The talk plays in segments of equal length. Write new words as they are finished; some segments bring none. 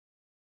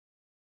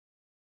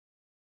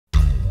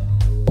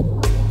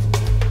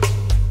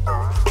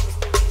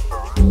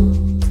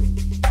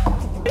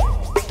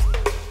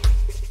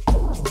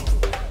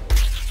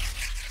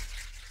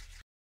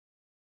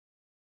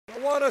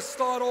want to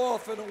start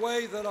off in a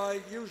way that I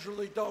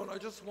usually don't. I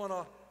just want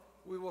to,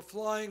 we were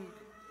flying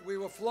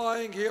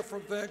here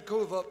from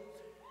Vancouver,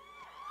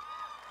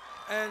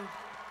 and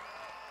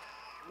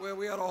where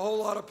we had a whole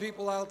lot of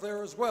people out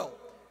there as well.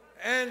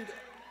 And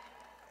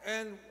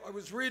I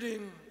was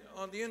reading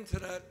on the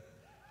internet,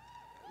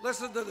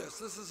 listen to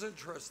this is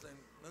interesting,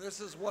 and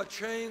this is what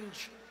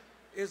change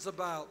is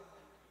about.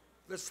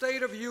 The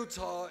state of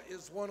Utah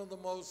is one of the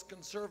most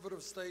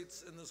conservative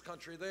states in this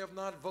country. They have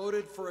not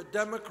voted for a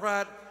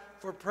Democrat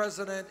for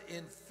president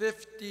in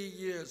 50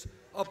 years.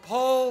 A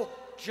poll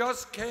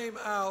just came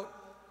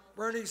out.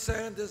 Bernie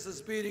Sanders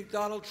is beating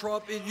Donald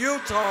Trump in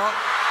Utah.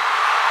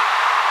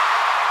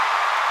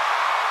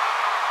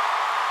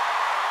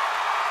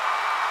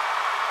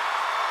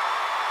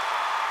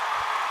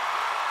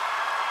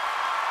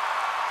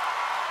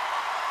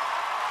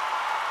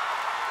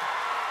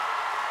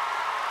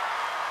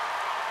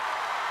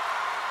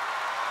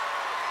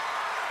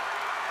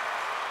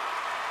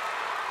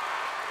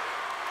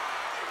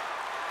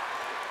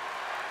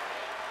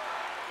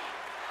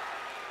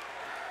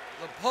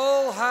 The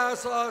poll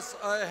has us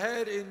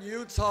ahead in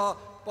Utah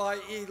by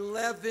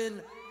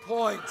 11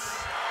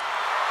 points.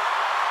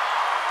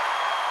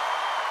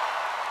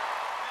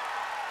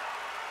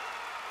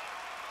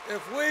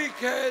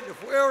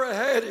 If we're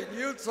ahead in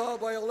Utah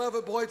by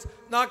 11 points,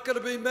 not going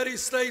to be many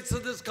states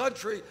in this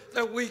country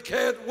that we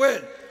can't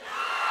win.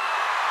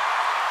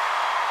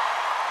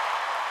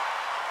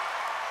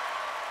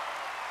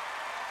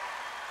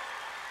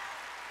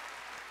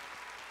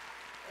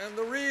 And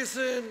the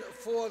reason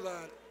for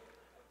that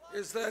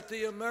is that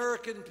the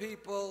American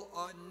people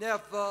are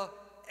never,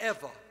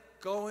 ever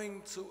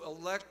going to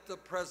elect a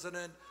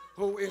president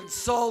who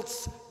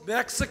insults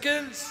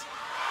Mexicans,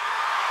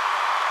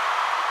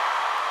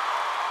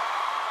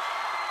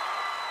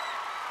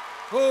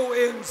 who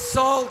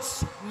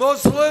insults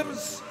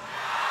Muslims,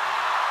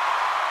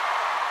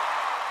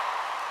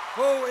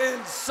 who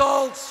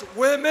insults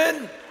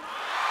women,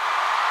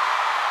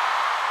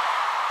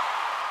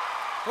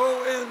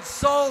 who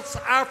insults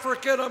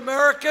African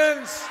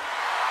Americans.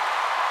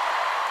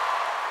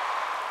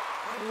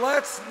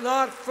 Let's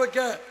not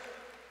forget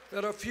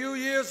that a few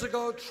years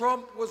ago,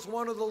 Trump was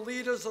one of the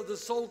leaders of the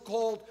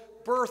so-called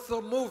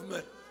birther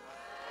movement,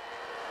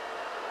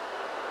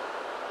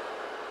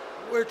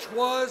 which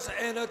was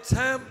an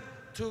attempt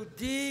to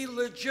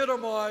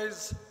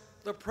delegitimize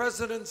the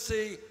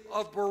presidency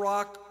of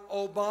Barack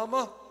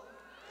Obama.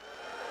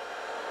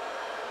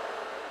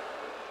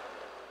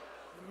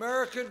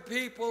 American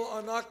people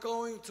are not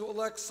going to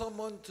elect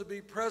someone to be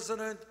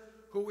president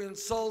who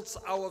insults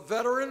our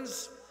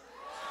veterans,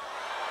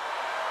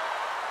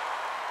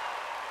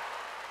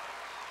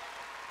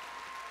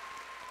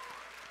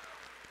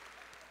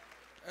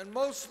 and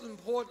most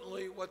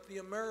importantly, what the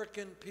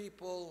American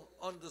people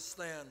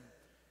understand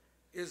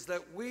is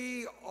that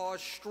we are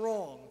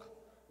strong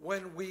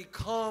when we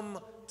come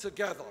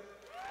together.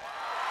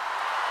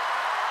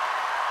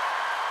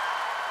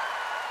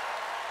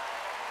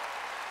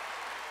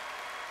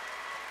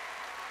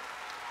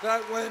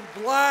 That when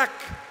black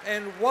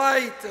and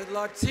white and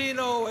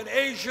Latino and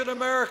Asian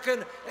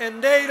American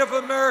and Native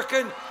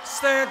American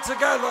stand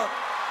together,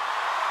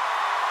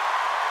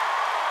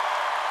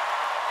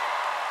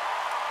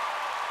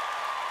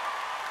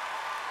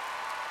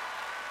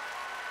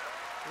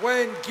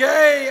 when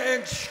gay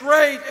and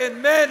straight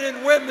and men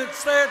and women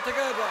stand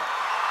together,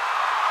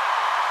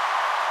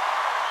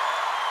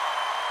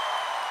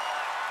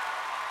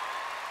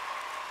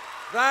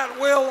 that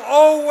will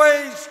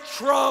always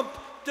trump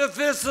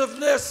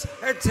divisiveness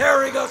and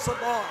tearing us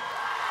apart.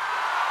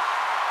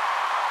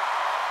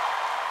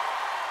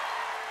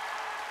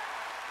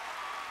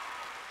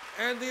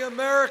 And the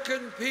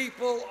American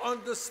people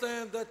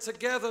understand that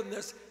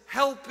togetherness,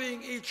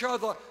 helping each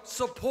other,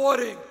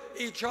 supporting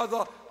each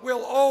other,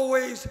 will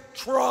always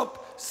trump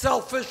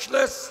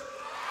selfishness.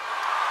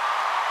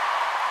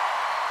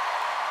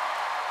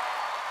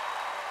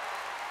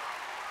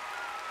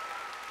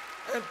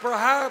 And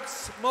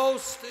perhaps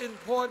most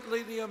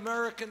importantly, the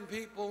American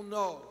people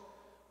know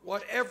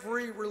what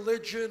every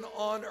religion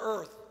on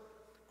earth,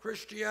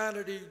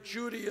 Christianity,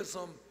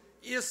 Judaism,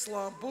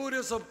 Islam,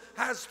 Buddhism,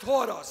 has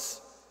taught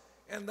us,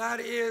 and that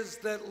is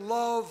that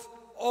love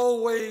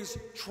always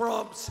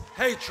trumps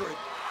hatred.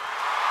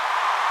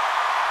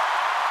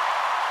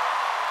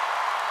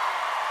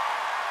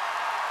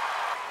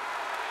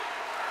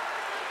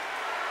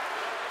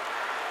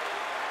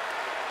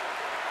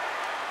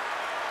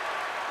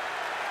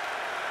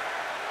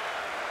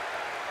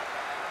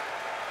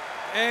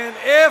 And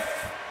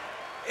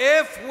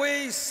if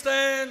we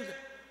stand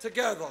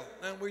together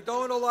and we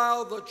don't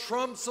allow the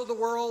Trumps of the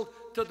world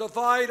to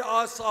divide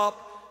us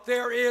up,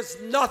 there is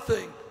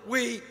nothing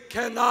we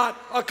cannot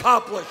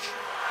accomplish.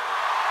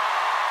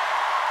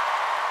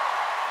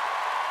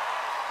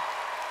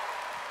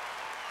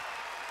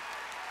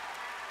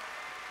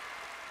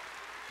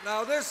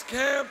 Now, this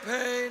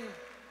campaign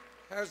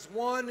has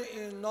won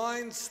in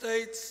 9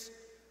 states.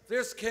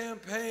 This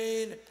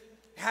campaign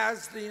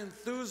has the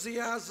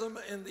enthusiasm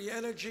and the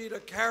energy to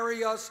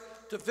carry us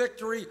to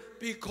victory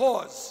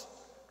because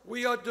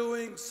we are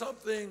doing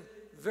something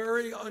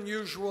very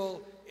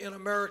unusual in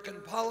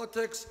American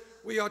politics.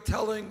 We are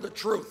telling the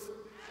truth.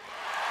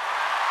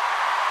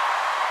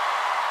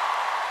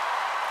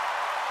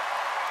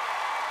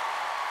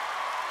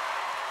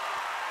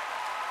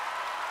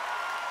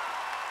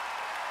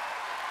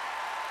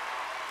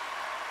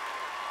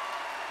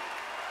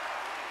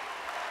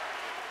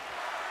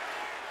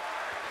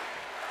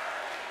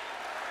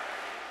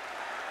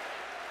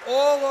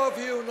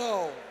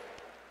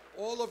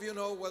 All of you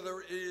know,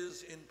 whether it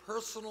is in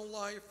personal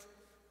life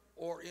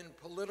or in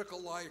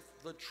political life,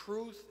 the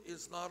truth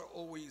is not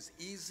always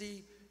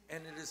easy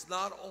and it is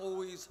not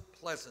always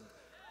pleasant.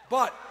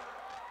 But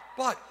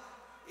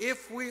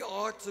if we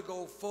are to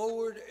go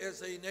forward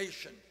as a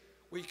nation,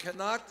 we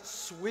cannot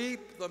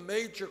sweep the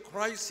major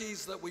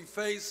crises that we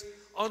face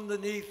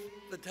underneath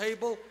the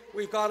table.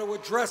 We've got to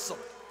address them.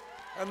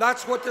 And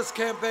that's what this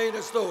campaign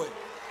is doing.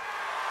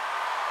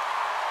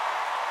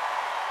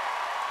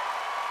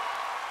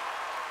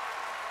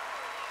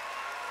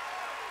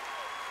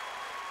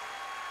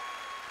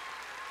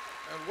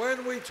 And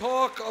when we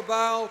talk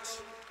about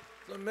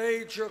the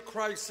major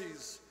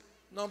crises,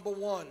 number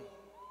one,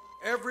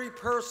 every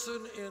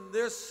person in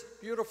this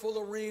beautiful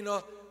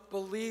arena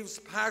believes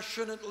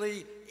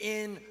passionately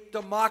in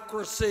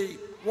democracy.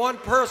 One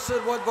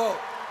person, one vote.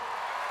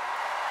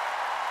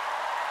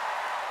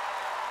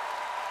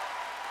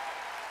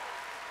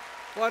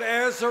 But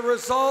as a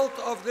result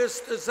of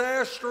this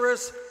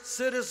disastrous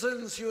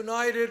Citizens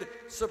United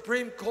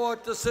Supreme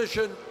Court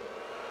decision,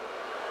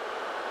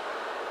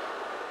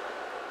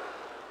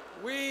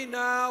 we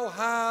now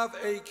have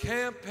a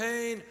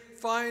campaign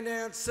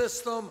finance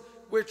system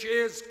which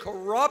is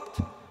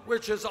corrupt,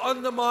 which is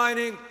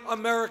undermining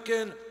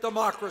American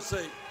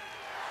democracy.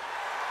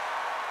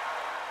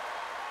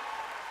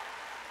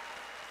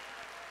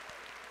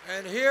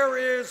 And here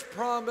is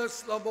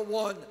promise number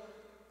one.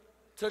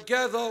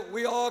 Together,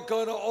 we are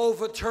going to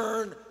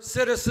overturn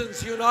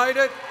Citizens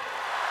United.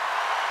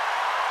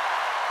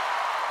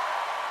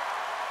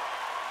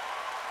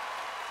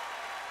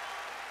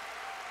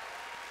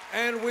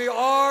 And we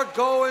are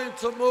going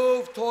to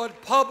move toward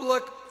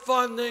public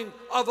funding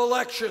of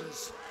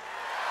elections.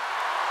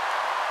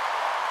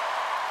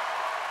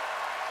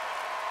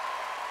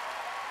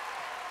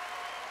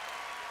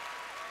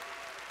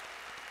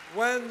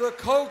 When the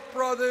Koch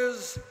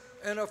brothers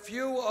and a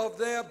few of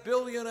their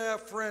billionaire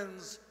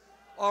friends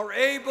are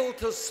able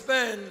to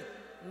spend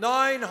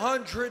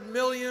 $900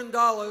 million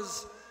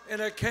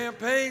in a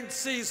campaign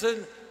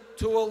season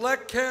to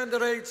elect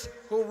candidates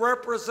who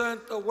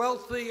represent the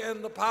wealthy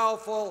and the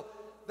powerful,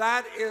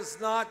 that is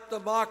not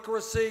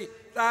democracy,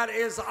 that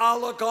is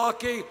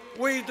oligarchy.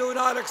 We do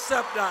not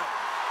accept that.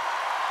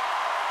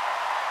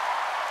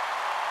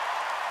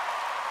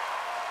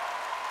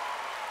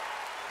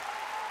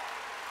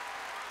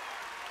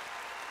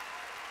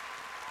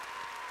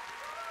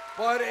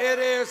 But it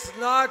is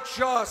not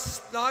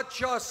just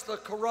the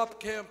corrupt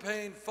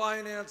campaign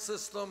finance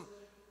system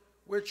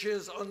which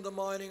is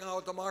undermining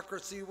our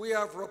democracy. We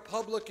have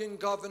Republican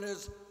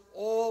governors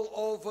all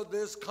over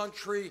this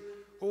country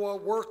who are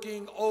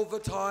working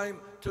overtime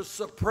to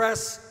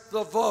suppress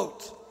the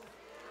vote.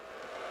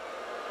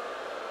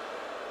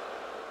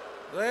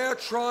 They're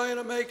trying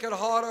to make it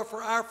harder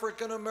for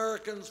African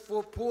Americans,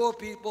 for poor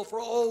people, for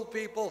old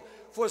people,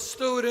 for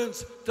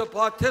students to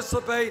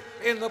participate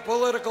in the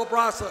political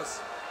process.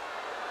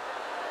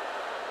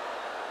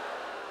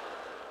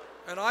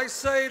 And I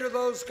say to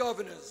those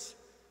governors,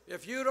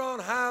 if you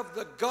don't have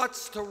the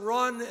guts to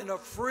run in a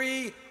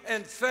free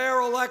and fair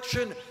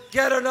election,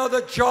 get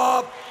another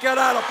job, get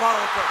out of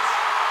politics.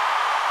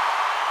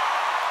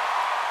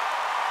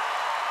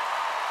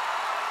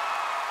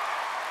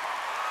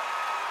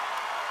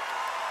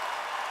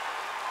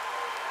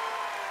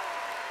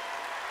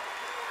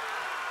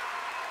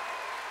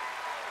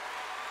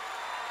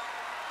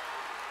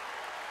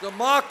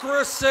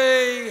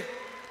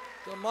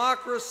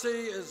 Democracy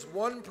is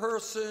one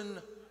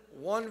person,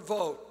 one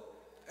vote.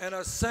 And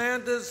a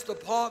Sanders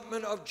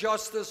Department of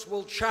Justice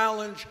will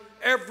challenge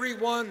every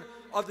one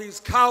of these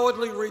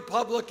cowardly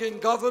Republican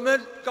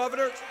governors.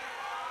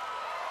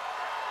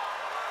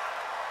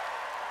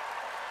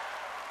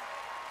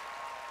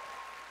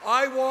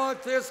 I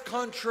want this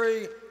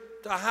country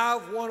to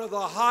have one of the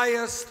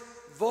highest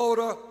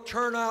voter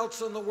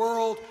turnouts in the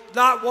world,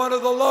 not one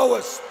of the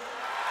lowest.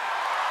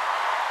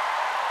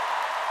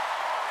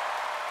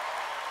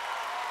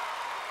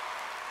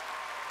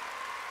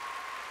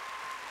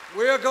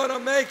 We're going to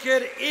make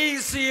it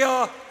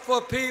easier for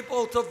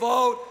people to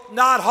vote,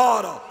 not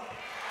harder.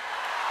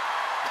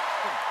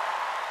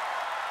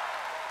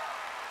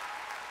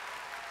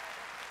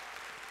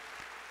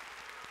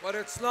 But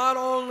it's not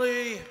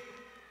only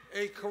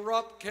a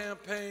corrupt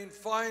campaign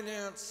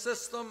finance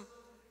system,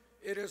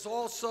 it is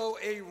also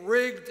a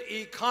rigged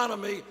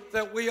economy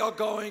that we are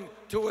going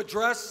to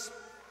address.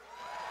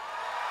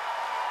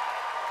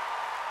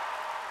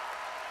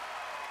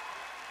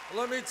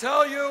 Let me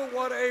tell you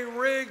what a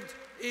rigged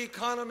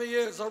economy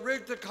is. A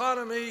rigged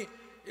economy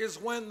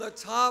is when the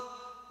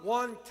top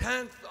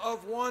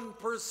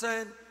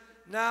 1/10%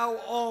 now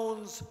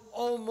owns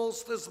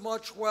almost as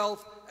much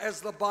wealth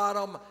as the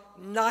bottom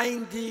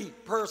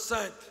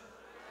 90%.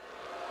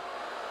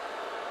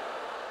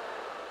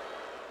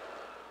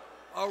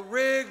 A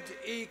rigged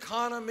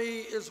economy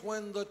is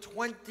when the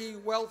 20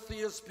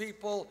 wealthiest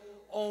people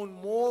own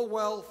more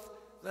wealth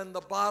than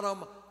the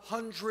bottom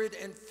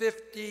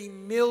 150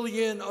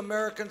 million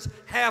Americans,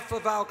 half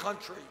of our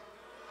country.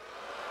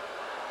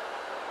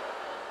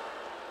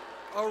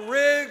 A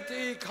rigged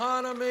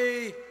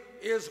economy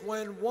is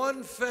when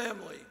one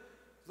family,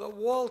 the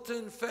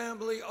Walton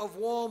family of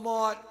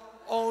Walmart,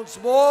 owns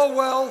more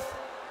wealth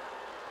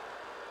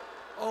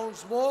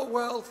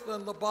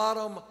than the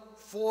bottom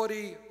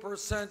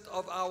 40%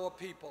 of our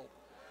people.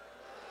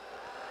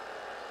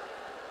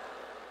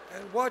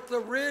 And what the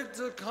rigged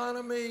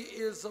economy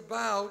is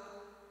about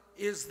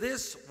is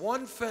this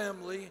one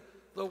family,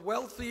 the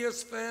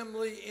wealthiest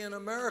family in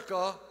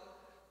America,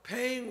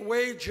 paying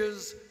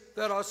wages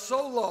that are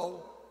so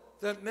low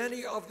that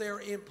many of their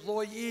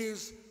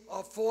employees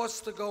are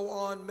forced to go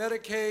on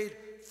Medicaid,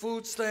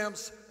 food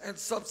stamps, and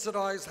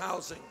subsidized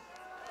housing.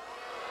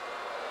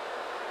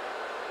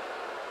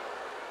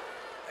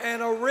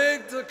 And a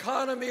rigged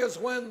economy is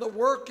when the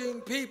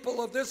working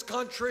people of this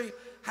country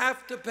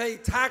have to pay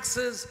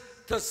taxes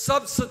to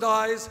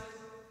subsidize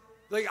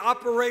the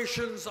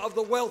operations of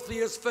the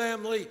wealthiest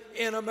family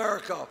in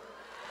America.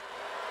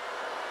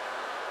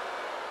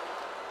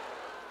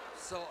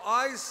 So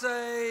I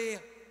say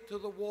to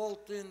the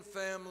Walton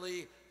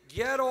family,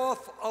 get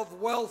off of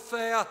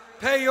welfare,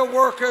 pay your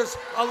workers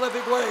a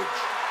living wage.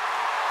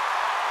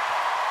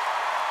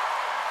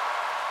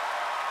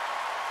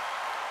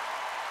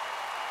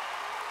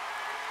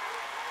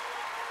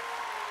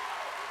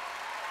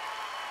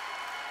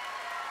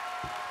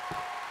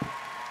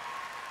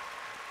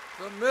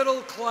 The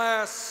middle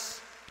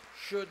class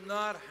should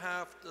not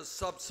have to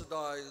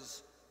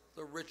subsidize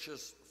the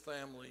richest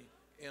family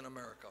in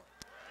America.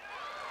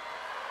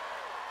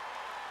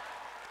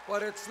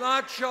 But it's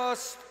not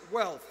just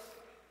wealth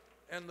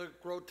and the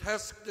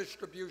grotesque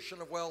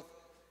distribution of wealth.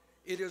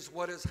 It is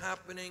what is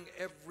happening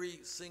every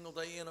single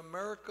day. In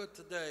America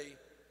today,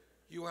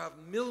 you have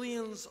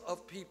millions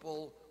of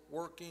people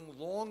working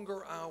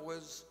longer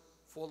hours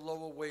for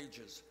lower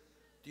wages.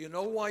 Do you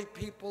know why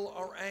people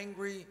are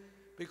angry?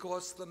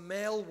 Because the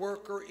male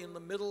worker in the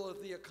middle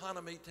of the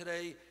economy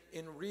today,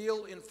 in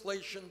real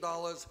inflation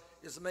dollars,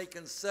 is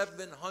making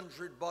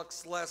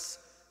 $700 less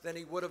than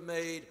he would have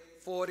made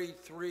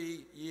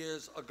 43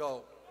 years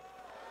ago.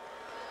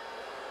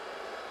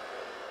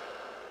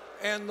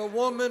 And the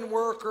woman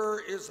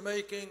worker is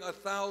making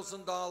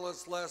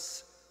 $1,000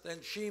 less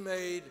than she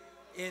made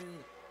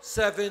in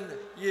 7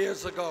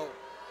 years ago.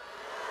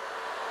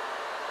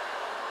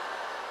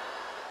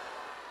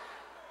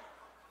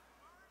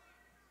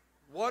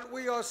 What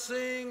we are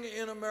seeing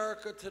in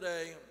America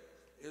today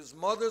is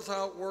mothers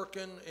out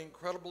working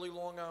incredibly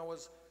long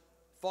hours,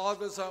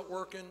 fathers out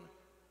working,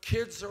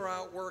 kids are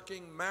out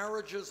working,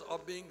 marriages are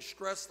being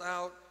stressed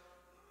out,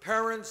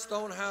 parents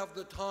don't have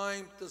the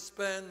time to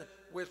spend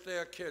with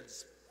their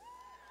kids.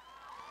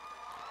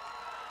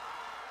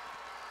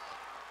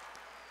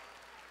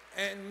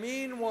 And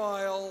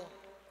meanwhile,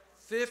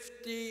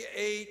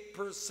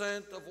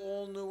 58% of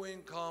all new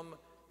income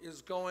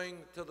is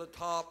going to the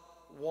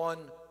top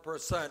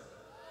 1%.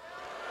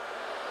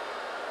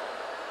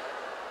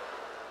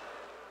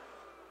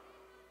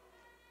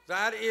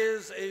 That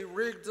is a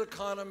rigged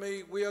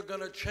economy. We are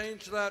going to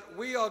change that.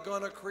 We are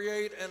going to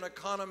create an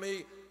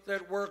economy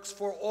that works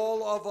for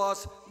all of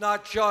us,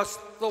 not just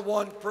the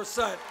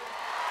 1%.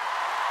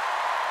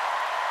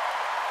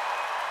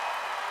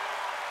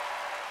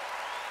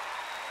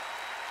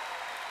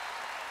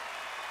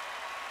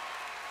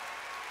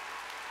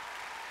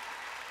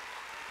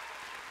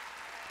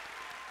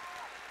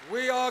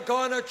 We are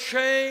going to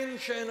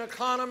change an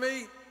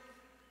economy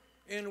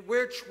in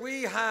which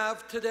we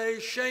have today,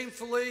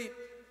 shamefully,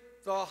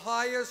 the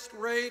highest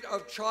rate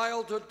of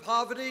childhood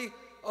poverty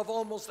of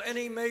almost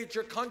any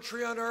major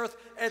country on earth,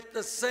 at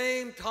the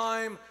same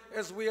time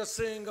as we are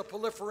seeing a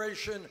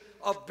proliferation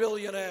of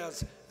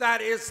billionaires.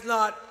 That is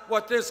not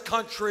what this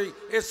country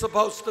is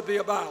supposed to be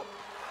about.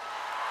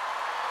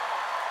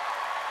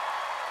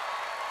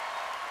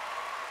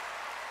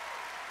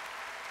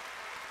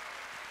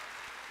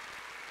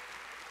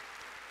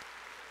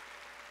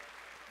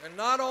 And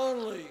not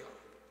only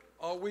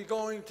are we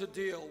going to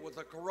deal with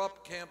a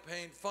corrupt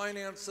campaign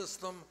finance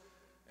system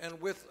and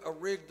with a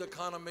rigged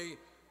economy,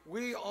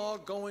 we are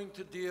going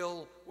to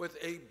deal with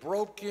a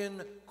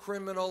broken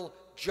criminal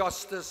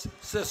justice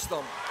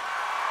system.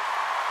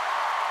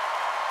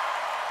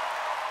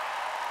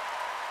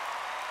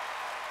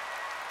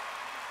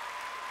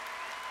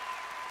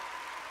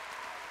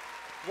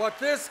 What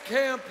this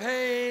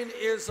campaign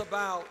is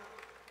about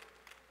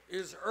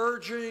is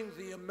urging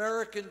the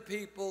American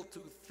people to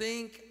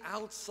think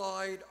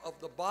outside of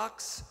the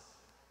box,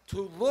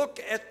 to look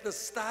at the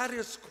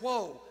status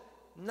quo,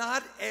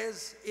 not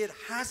as it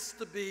has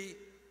to be,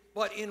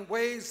 but in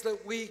ways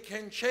that we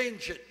can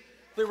change it.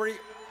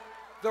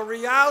 The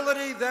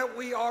reality that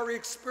we are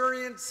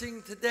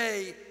experiencing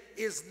today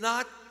is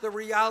not the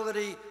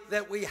reality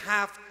that we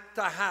have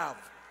to have.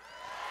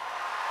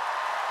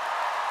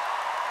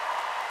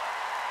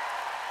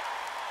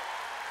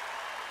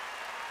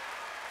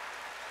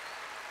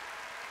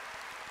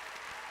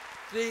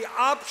 The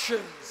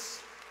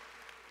options,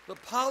 the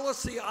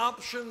policy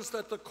options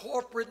that the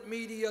corporate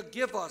media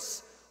give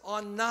us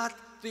are not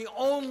the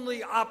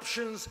only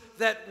options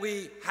that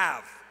we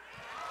have.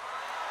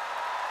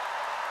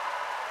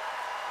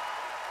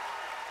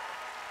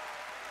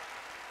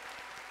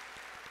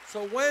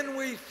 So when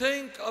we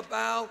think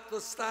about the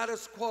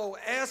status quo,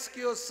 ask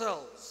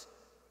yourselves,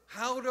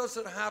 how does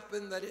it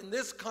happen that in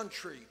this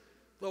country,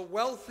 the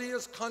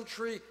wealthiest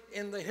country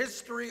in the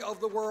history of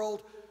the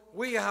world,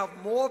 we have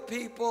more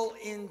people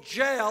in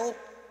jail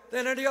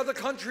than any other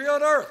country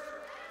on earth?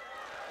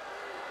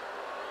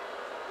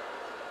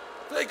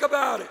 Think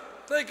about it.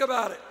 Think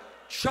about it.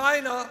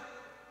 China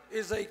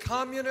is a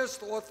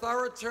communist,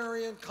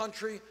 authoritarian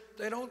country.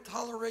 They don't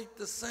tolerate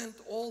dissent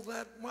all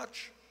that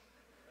much.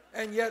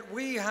 And yet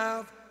we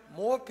have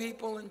more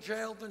people in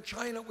jail than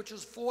China, which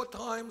is 4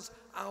 times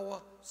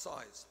our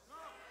size.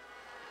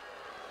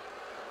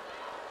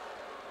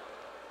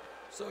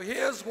 So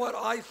here's what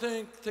I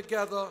think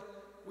together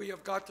we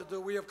have got to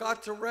do. We have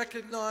got to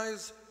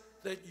recognize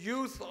that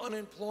youth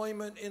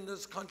unemployment in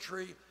this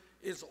country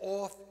is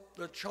off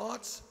the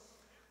charts,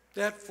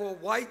 that for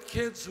white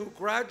kids who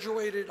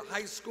graduated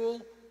high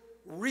school,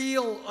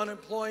 real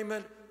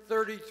unemployment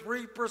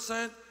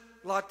 33%,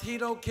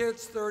 Latino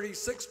kids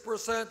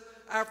 36%,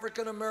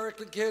 African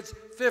American kids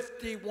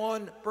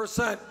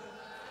 51%.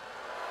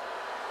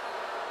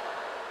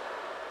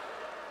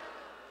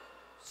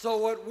 So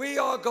what we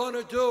are going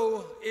to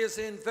do is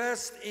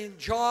invest in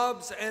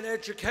jobs and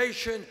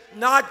education,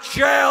 not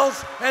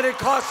jails and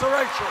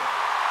incarceration.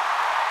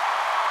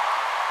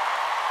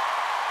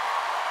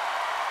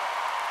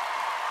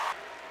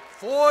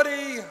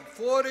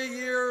 Forty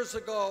years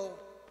ago,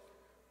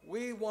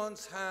 we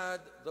once had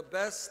the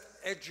best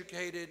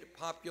educated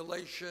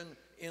population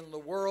in the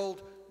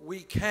world.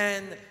 We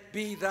can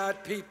be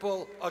that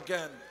people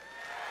again.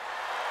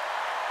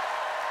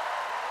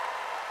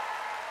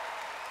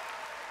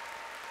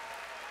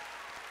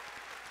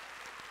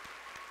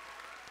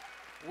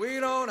 We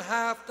don't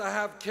have to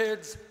have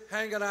kids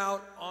hanging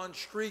out on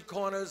street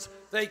corners.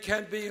 They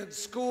can be in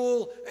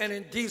school and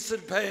in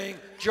decent paying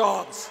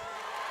jobs.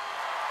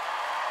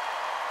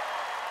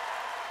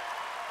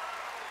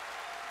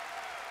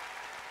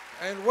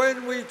 And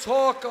when we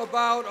talk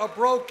about a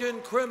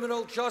broken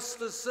criminal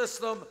justice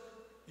system,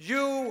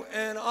 you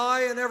and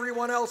I and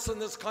everyone else in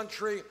this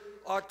country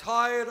are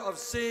tired of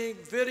seeing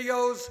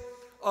videos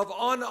of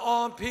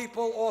unarmed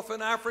people,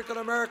 often African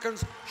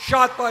Americans,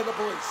 shot by the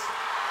police.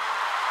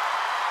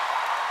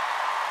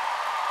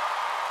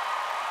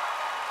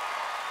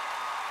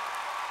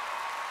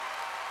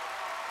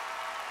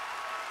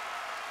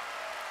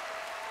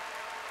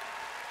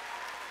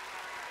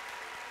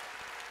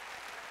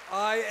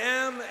 I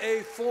am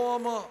a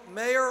former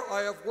mayor.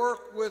 I have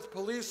worked with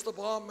police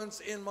departments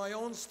in my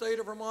own state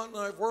of Vermont, and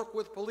I've worked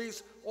with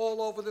police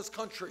all over this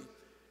country.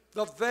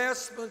 The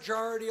vast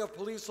majority of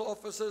police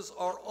officers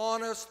are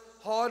honest,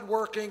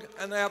 hardworking,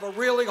 and they have a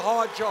really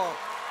hard job.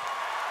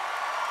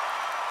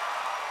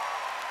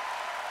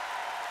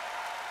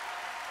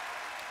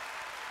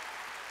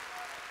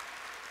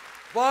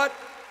 But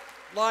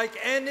like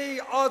any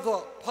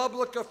other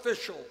public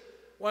official,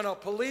 when a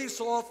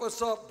police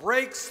officer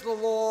breaks the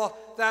law,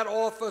 that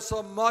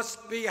officer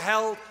must be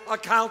held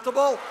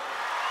accountable.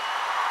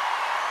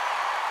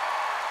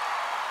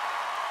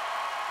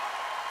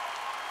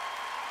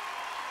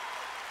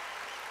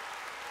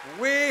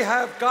 We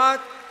have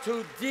got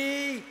to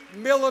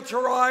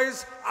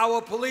demilitarize our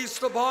police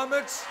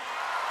departments.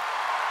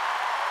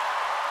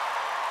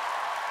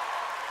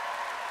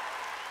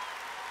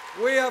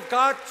 We have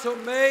got to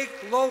make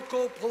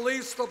local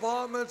police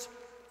departments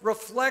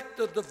reflect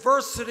the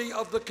diversity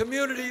of the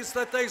communities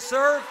that they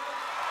serve.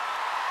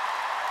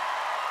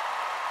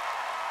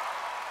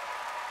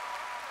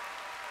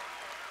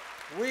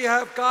 We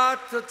have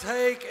got to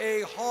take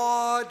a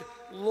hard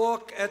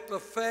look at the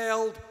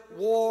failed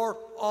war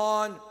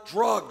on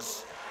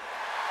drugs.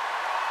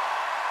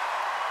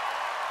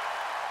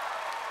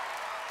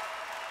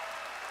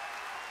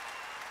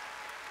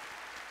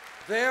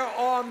 There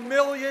are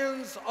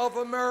millions of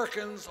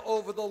Americans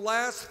over the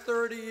last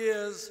 30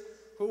 years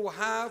who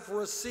have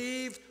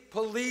received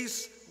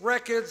police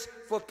records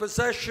for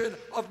possession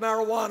of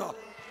marijuana.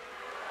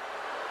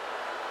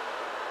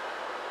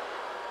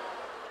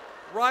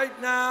 Right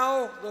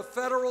now, the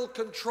Federal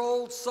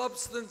Controlled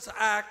Substance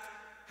Act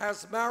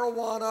has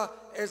marijuana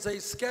as a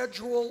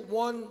Schedule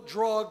I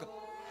drug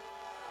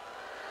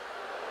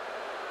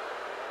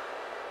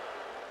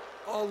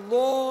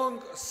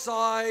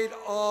alongside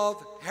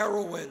of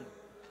heroin.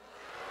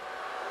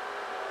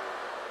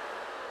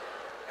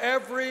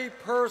 Every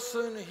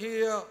person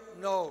here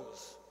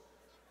knows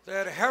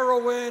that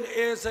heroin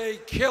is a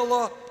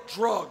killer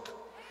drug.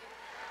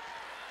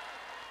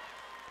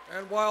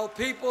 And while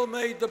people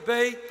may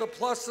debate the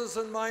pluses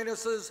and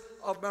minuses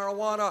of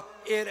marijuana,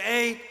 it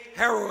ain't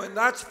heroin,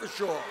 that's for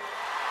sure.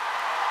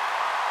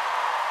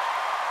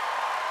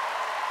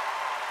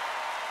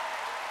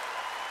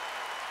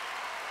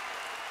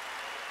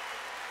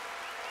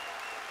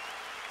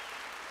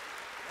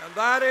 And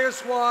that is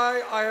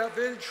why I have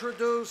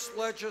introduced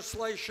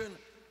legislation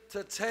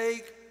to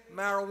take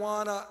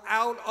marijuana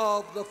out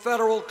of the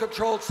Federal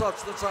Controlled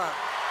Substance Act.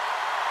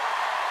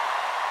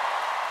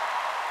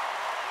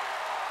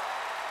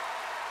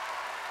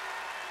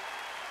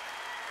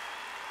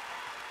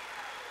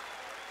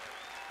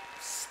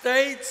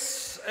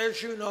 States,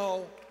 as you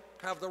know,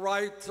 have the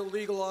right to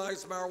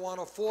legalize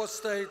marijuana. 4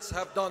 states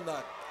have done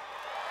that.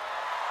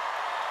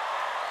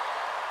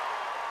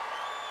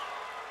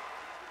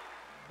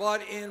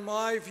 But in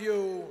my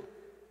view,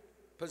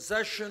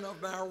 possession of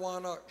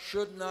marijuana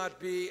should not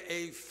be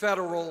a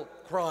federal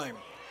crime.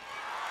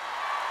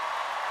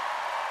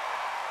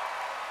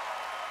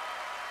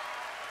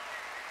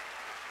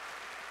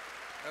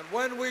 And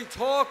when we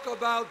talk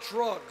about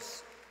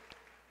drugs,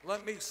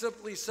 let me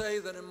simply say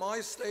that in my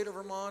state of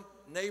Vermont,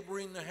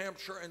 neighboring New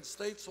Hampshire, and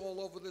states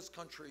all over this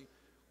country,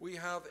 we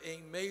have a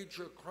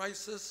major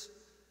crisis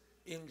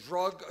in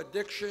drug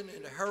addiction,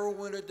 in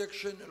heroin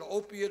addiction, in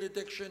opiate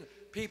addiction.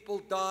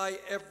 People die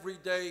every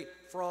day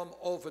from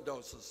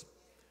overdoses.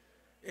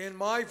 In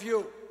my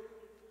view,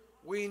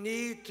 we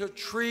need to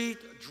treat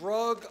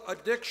drug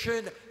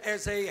addiction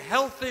as a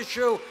health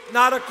issue,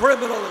 not a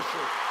criminal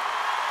issue.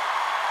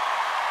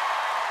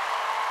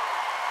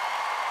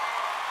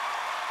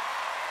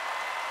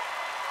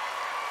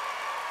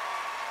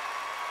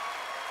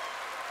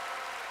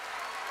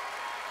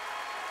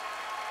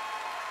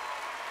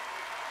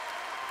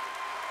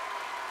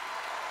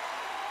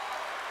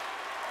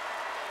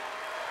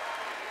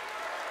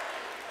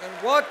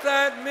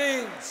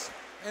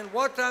 And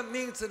what that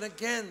means, and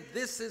again,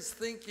 this is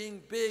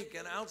thinking big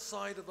and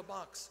outside of the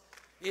box.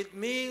 It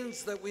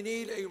means that we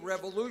need a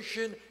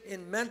revolution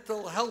in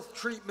mental health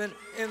treatment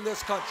in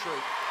this country.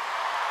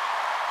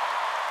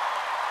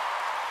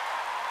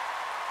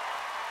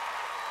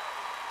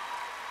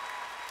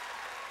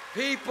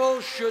 People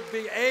should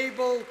be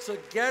able to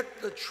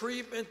get the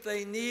treatment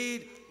they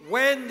need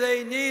when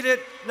they need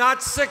it,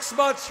 not 6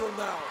 months from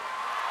now.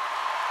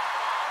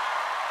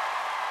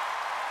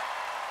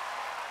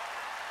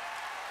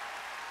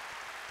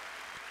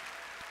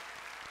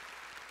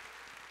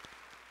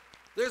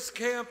 This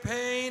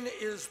campaign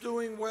is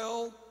doing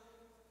well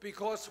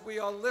because we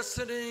are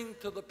listening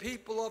to the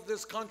people of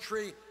this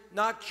country,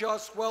 not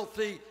just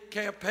wealthy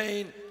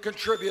campaign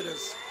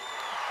contributors.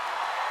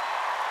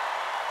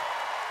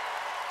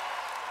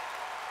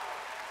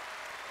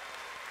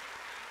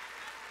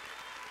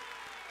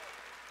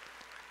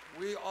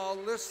 We are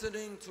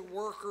listening to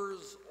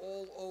workers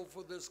all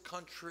over this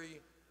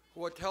country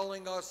who are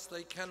telling us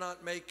they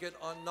cannot make it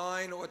on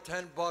 $9 or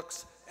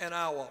 $10 an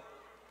hour.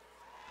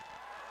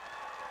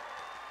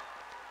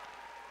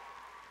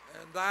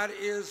 And that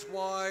is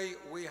why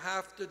we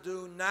have to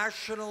do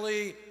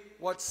nationally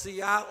what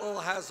Seattle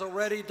has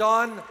already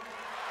done.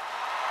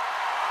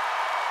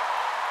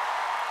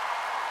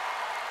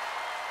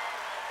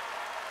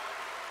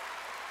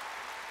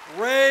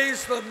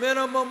 Raise the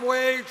minimum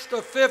wage to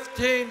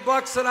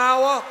 $15 an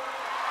hour.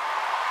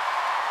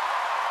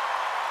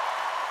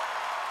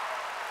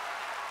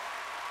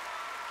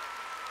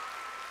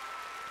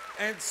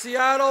 And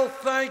Seattle,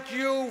 thank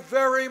you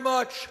very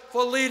much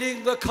for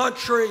leading the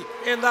country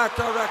in that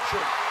direction.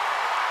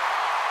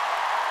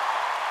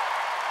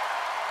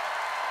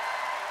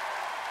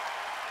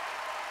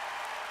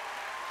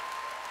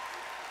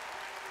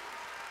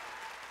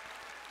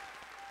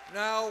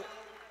 Now,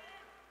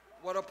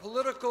 what a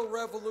political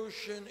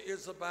revolution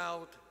is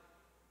about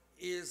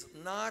is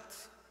not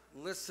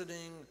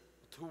listening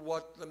to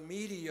what the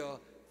media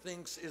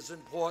thinks is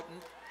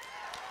important.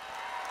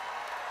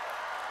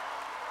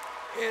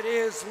 It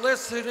is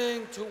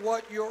listening to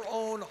what your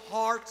own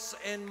hearts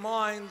and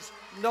minds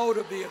know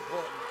to be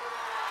important.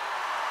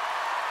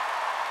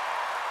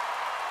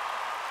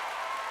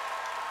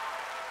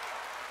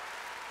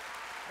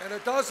 And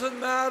it doesn't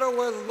matter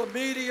whether the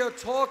media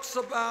talks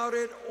about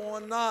it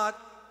or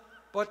not,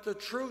 but the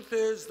truth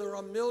is there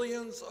are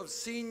millions of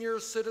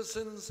senior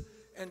citizens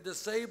and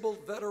disabled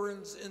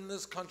veterans in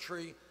this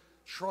country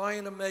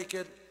trying to make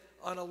it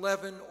on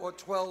 $11,000 or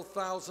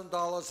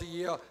 $12,000 a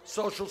year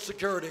Social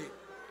Security.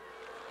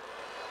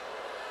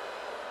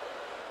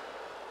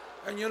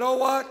 And you know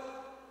what?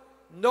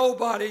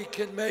 Nobody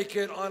can make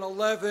it on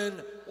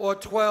 $11,000 or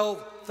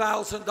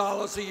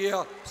 $12,000 a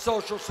year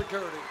Social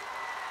Security.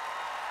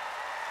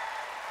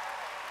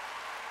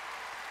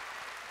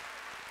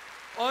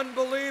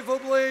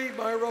 Unbelievably,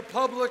 my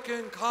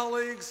Republican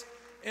colleagues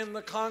in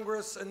the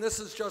Congress, and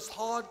this is just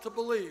hard to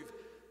believe,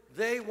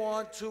 they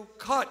want to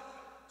cut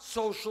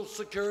Social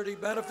Security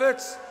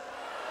benefits.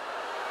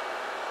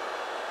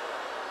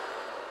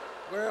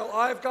 Well,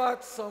 I've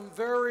got some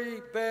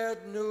very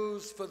bad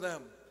news for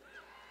them.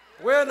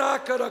 We're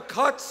not going to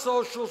cut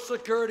Social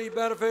Security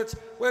benefits.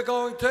 We're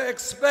going to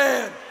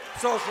expand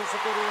Social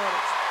Security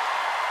benefits.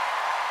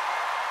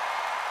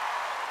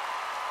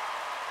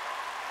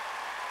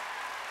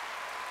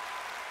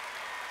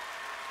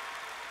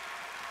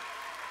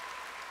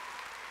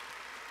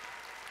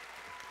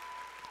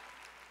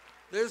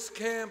 This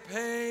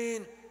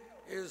campaign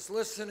is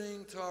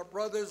listening to our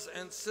brothers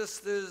and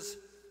sisters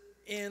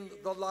in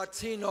the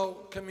Latino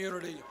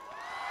community.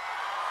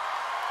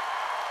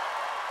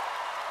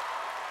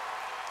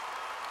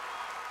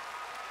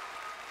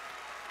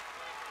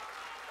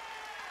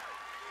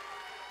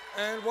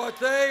 And what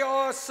they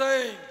are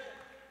saying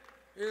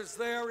is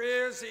there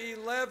is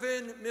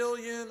 11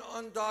 million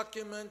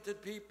undocumented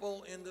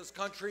people in this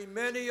country.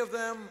 Many of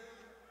them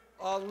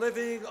are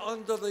living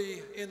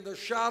in the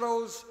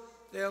shadows.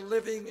 They're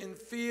living in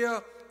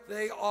fear.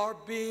 They are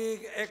being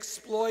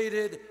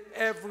exploited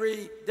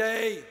every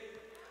day.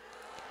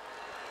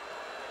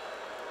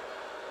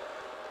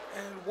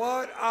 And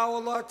what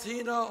our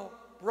Latino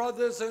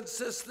brothers and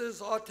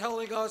sisters are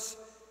telling us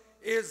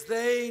is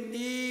they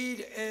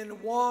need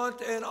and want,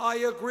 and I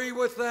agree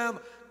with them,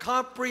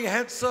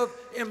 comprehensive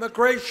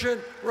immigration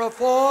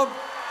reform.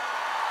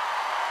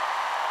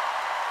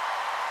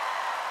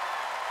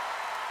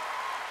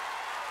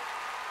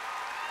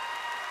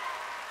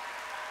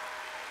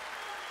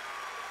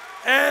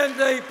 And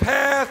a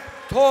path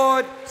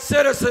toward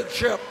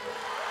citizenship.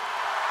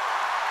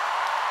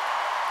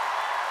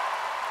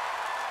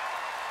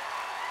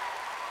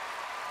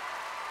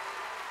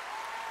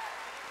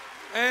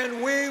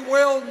 And we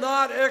will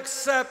not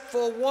accept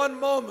for one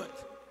moment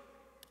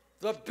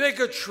the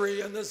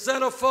bigotry and the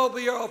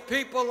xenophobia of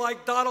people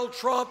like Donald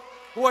Trump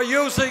who are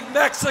using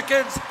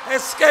Mexicans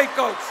as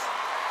scapegoats.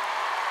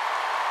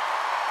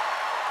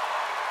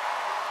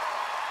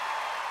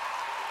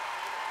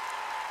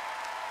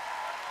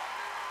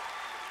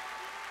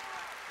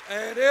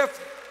 And if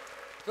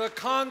the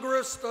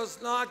Congress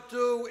does not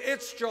do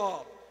its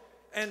job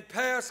and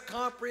pass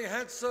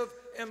comprehensive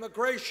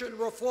immigration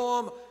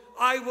reform,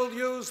 I will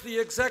use the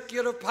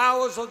executive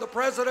powers of the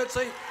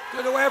presidency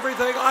to do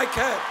everything I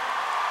can.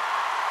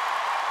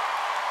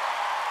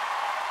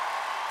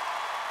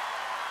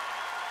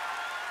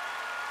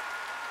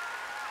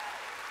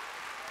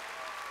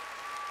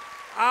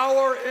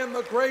 Our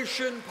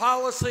immigration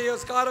policy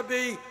has got to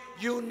be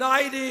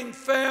uniting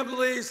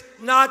families,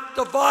 not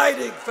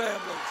dividing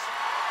families.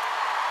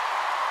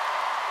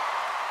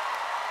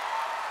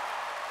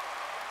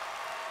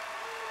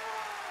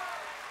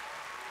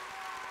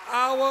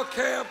 Our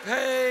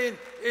campaign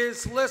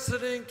is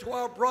listening to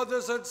our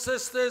brothers and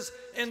sisters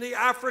in the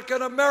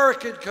African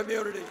American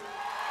community.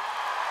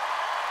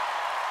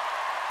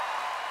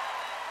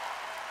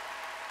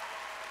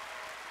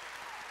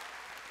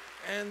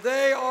 And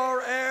they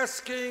are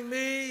asking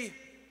me,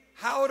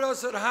 how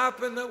does it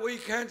happen that we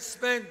can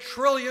spend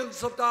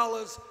trillions of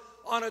dollars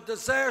on a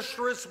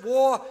disastrous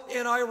war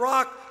in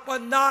Iraq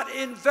but not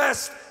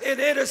invest in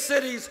inner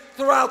cities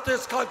throughout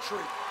this country?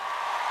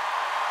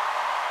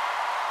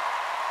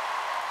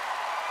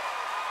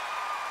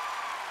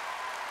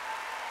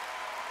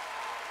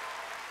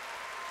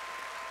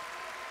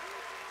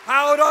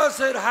 How does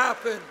it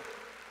happen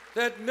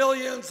that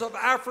millions of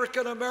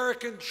African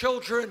American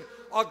children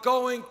are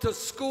going to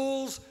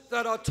schools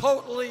that are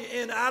totally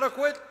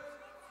inadequate?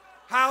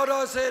 How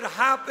does it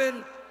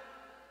happen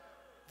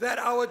that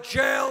our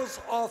jails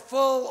are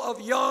full of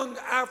young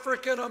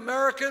African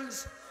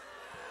Americans?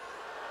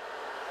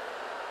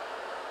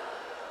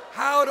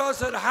 How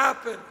does it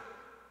happen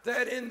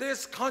that in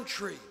this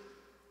country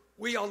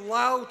we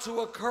allow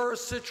to occur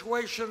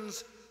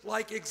situations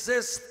like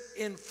exist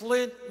in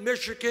Flint,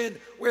 Michigan,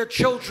 where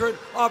children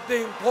are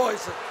being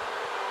poisoned?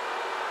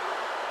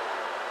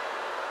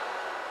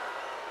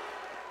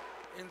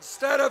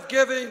 Instead of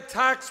giving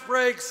tax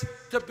breaks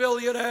to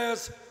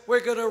billionaires, we're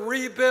going to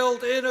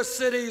rebuild inner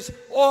cities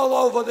all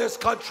over this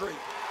country.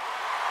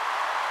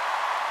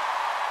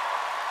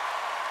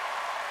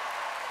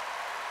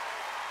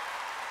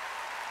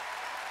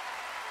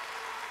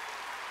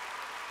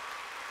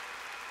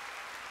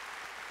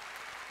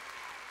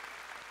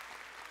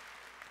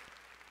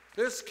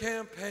 This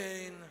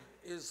campaign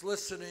is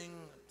listening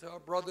to our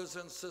brothers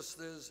and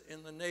sisters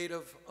in the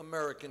Native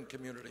American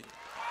community.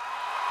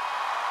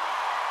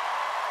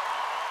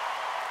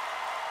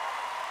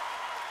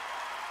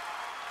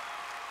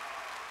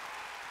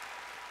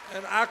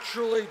 And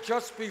actually,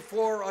 just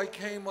before I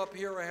came up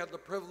here, I had the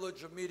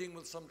privilege of meeting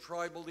with some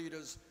tribal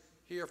leaders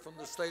here from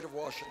the state of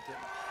Washington.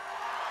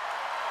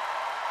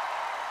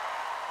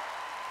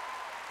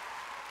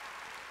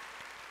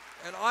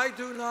 And I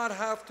do not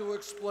have to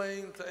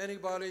explain to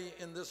anybody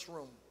in this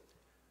room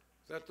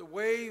that the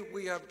way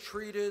we have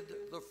treated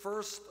the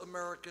first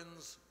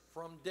Americans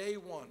from day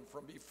one,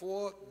 from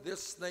before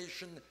this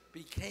nation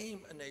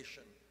became a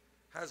nation,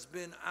 has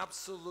been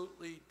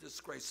absolutely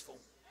disgraceful.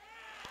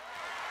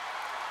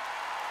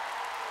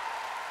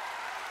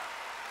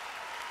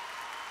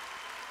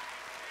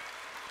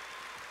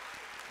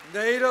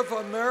 Native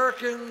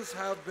Americans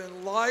have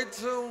been lied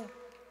to,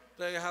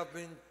 they have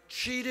been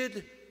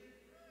cheated,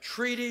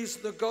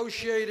 treaties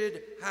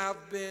negotiated have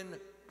been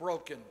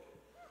broken.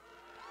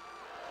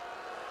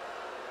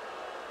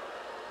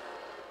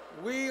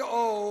 We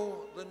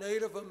owe the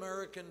Native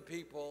American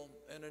people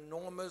an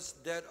enormous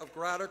debt of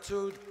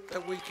gratitude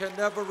that we can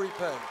never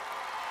repay.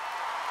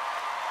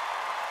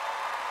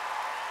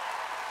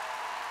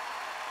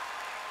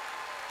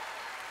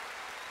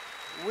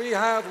 We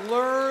have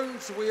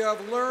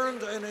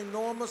learned an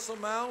enormous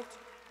amount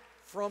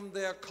from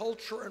their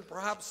culture, and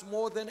perhaps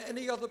more than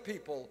any other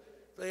people,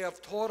 they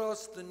have taught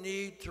us the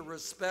need to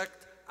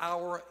respect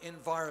our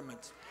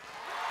environment.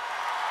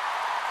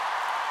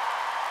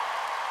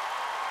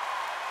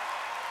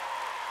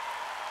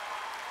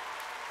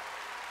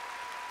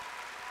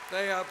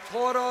 They have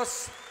taught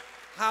us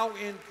how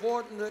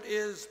important it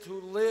is to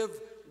live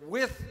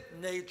with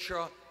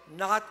nature,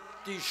 not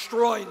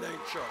destroy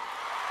nature.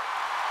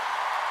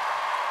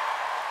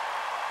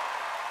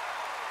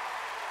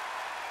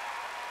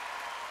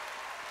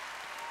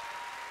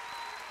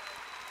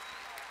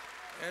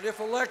 And if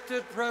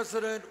elected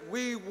president,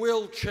 we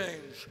will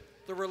change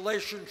the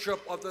relationship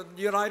of the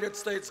United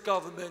States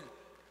government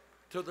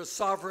to the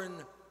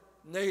sovereign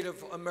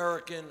Native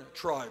American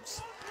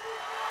tribes.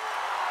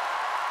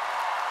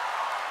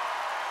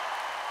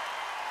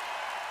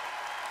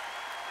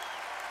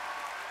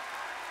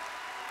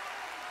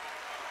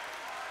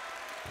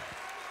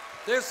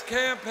 This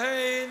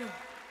campaign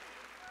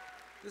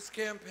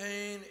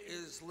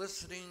is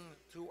listening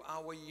to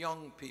our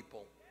young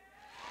people.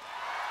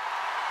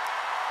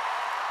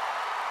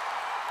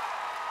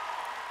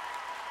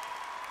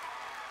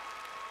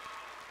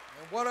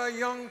 And what our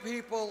young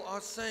people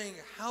are saying,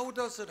 how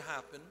does it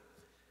happen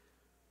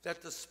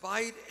that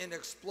despite an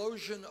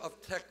explosion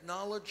of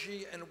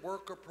technology and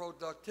worker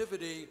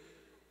productivity,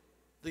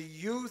 the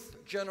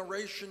youth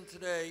generation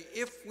today,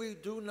 if we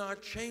do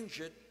not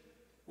change it,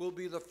 will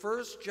be the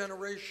first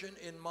generation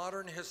in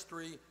modern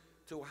history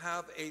to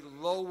have a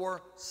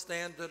lower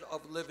standard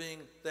of living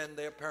than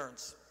their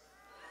parents.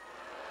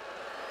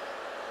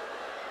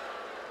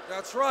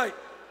 That's right.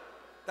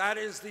 That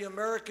is the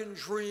American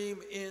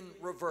dream in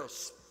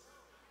reverse.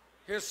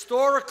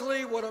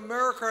 Historically, what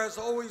America has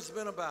always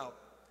been about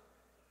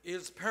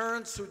is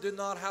parents who did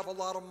not have a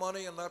lot of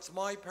money, and that's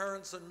my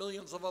parents and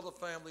millions of other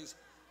families,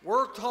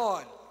 worked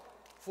hard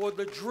for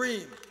the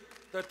dream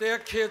that their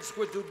kids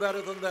would do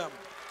better than them.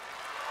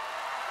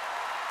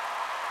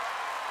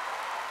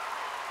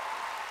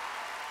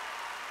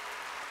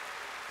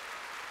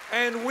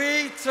 And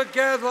we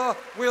together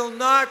will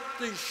not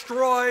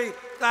destroy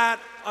that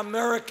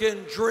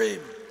American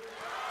dream.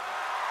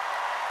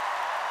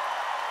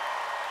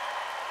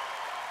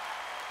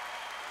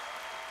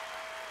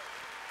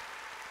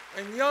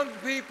 And young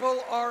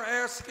people are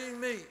asking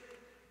me,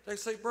 they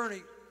say,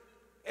 Bernie,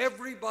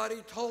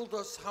 everybody told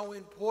us how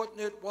important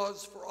it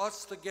was for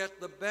us to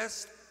get the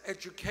best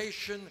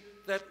education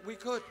that we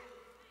could,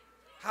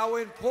 how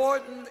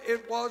important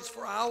it was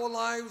for our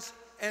lives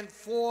and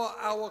for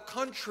our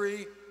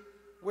country,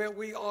 where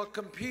we are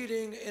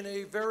competing in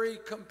a very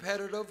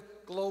competitive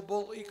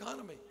global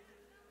economy.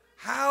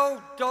 How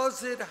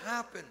does it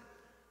happen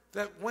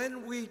that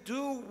when we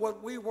do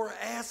what we were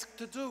asked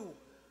to do,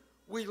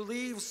 we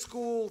leave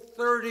school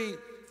 $30,000,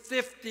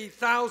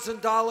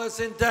 $50,000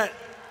 in debt?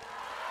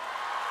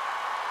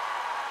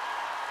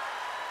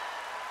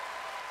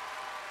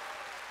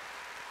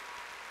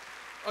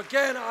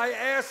 Again, I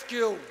ask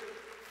you,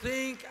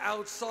 think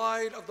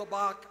outside of the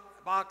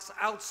box,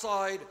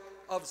 outside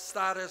of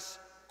status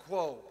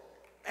quo.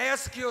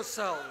 Ask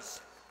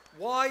yourselves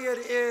why it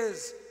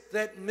is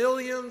that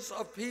millions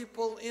of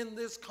people in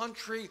this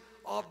country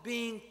are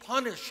being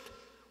punished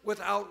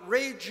with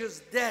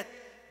outrageous debt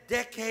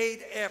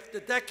decade after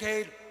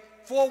decade.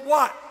 For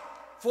what?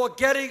 For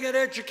getting an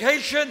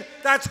education?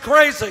 That's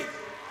crazy.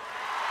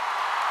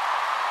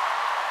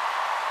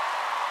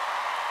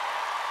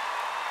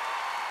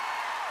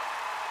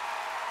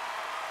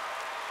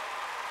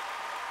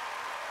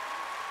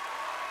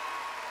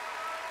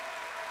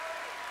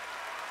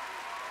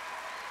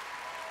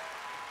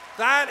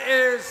 That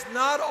is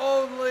not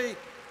only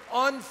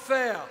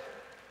unfair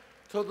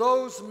to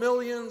those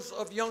millions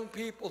of young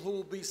people who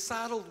will be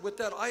saddled with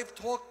that. I've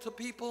talked to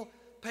people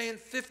paying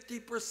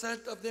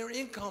 50% of their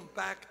income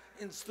back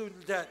in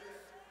student debt,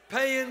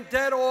 paying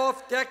debt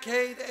off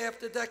decade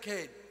after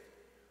decade.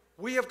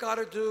 We have got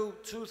to do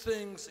two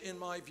things, in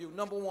my view.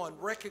 Number one,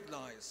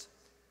 recognize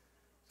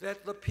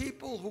that the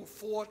people who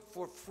fought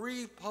for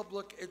free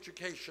public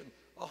education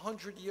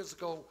 100 years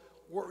ago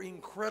were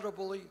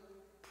incredibly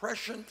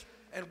prescient,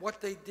 and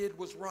what they did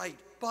was right.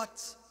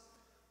 But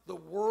the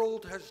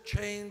world has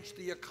changed,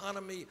 the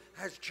economy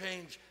has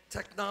changed,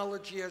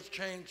 technology has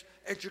changed,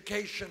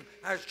 education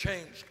has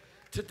changed.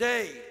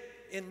 Today,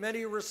 in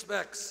many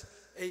respects,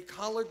 a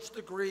college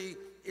degree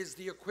is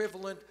the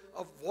equivalent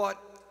of what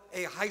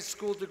a high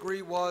school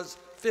degree was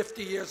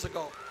 50 years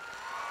ago.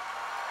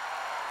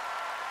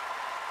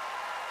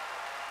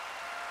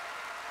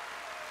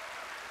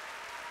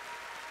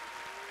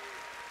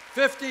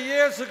 "50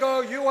 years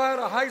ago, you had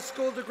a high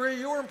school degree,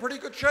 you were in pretty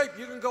good shape.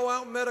 You can go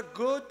out and get a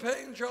good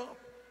paying job."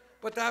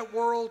 But that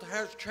world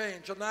has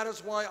changed, and that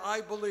is why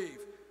I believe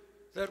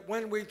that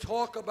when we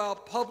talk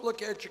about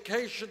public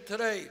education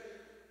today,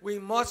 we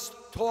must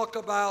talk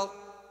about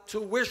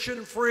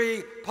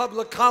tuition-free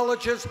public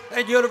colleges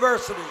and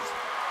universities.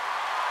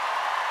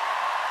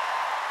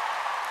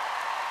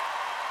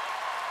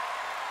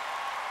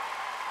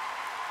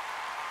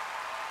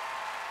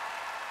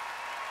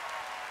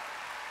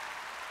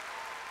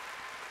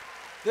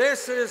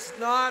 This is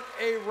not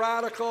a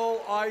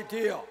radical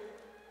idea.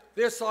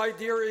 This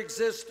idea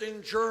exists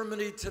in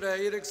Germany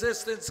today. It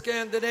exists in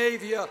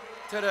Scandinavia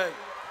today.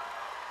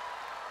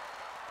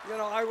 You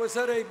know, I was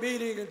at a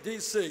meeting in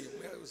D.C.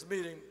 It was a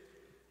meeting,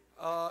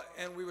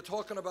 and we were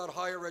talking about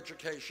higher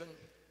education,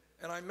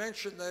 and I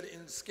mentioned that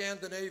in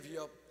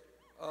Scandinavia,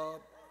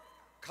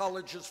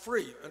 college is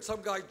free. And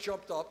some guy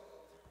jumped up,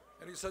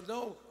 and he said,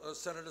 no,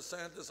 Senator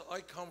Sanders,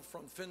 I come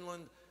from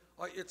Finland.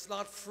 It's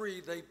not free.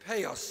 They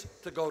pay us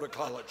to go to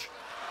college.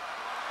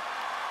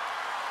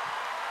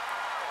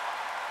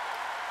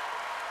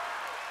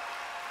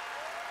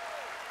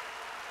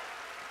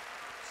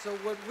 So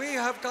what we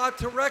have got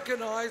to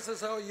recognize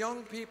is our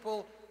young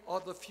people are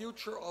the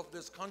future of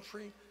this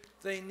country.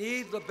 They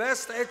need the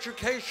best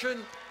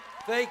education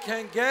they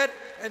can get,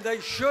 and they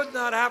should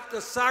not have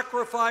to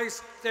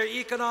sacrifice their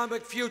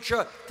economic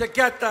future to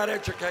get that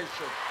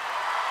education.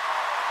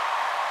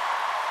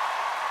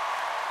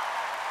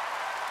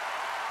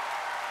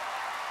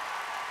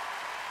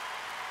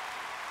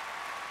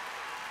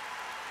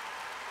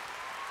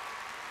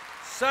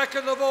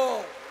 Second of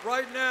all,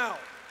 right now,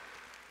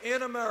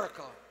 in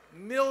America,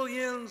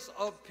 millions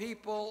of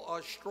people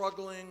are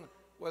struggling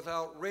with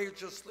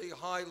outrageously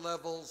high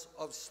levels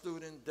of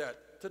student debt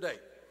today.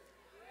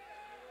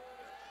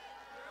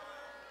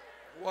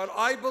 What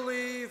I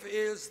believe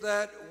is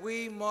that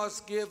we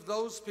must give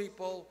those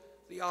people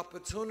the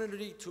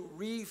opportunity to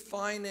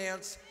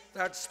refinance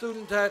that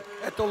student debt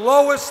at the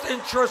lowest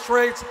interest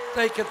rates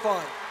they can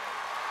find.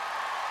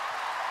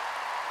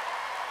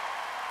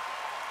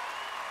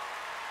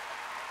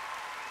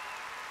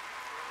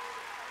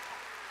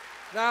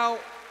 Now,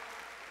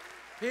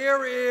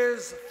 here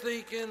is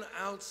thinking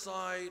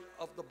outside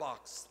of the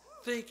box,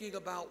 thinking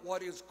about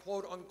what is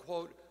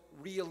quote-unquote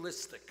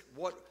realistic,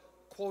 what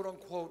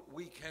quote-unquote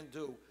we can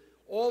do.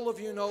 All of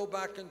you know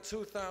back in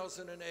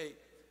 2008,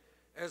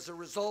 as a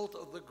result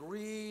of the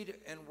greed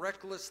and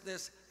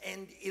recklessness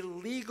and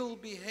illegal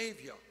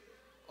behavior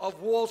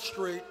of Wall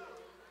Street,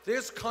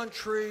 this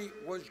country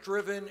was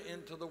driven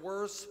into the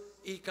worst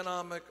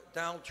economic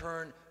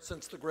downturn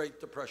since the Great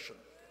Depression.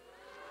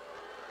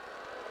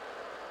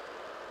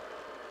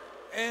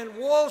 And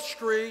Wall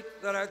Street,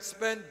 that had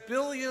spent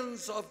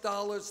billions of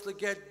dollars to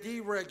get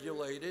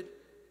deregulated,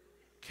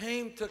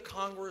 came to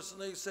Congress and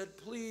they said,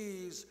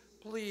 please,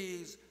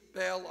 please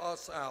bail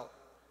us out.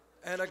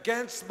 And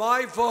against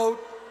my vote,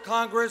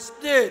 Congress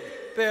did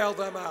bail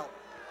them out.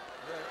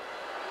 Okay.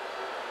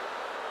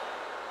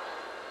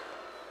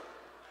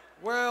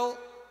 Well,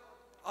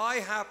 I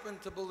happen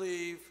to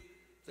believe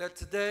that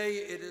today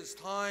it is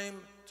time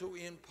to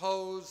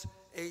impose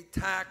a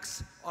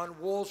tax on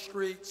Wall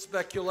Street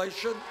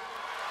speculation.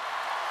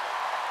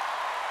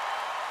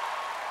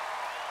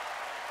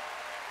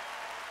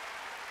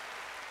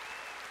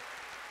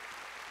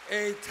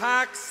 A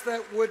tax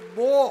that would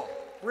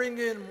bring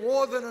in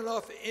more than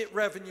enough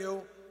revenue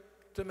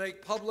to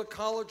make public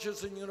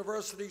colleges and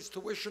universities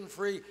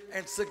tuition-free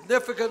and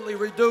significantly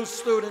reduce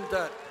student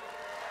debt.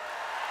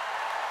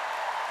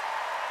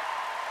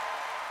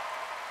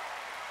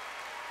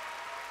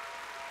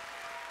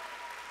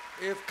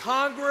 If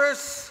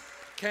Congress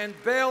can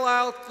bail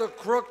out the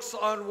crooks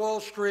on Wall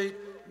Street,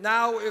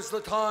 now is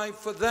the time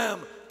for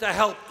them to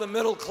help the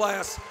middle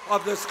class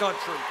of this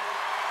country.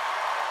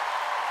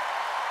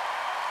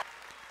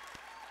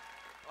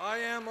 I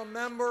am a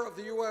member of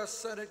the U.S.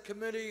 Senate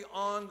Committee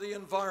on the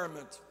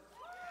Environment.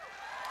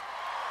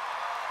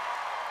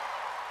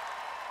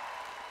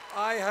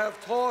 I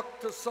have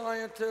talked to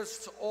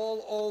scientists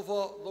all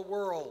over the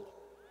world.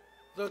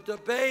 The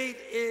debate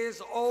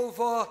is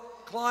over.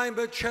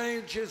 Climate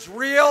change is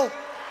real.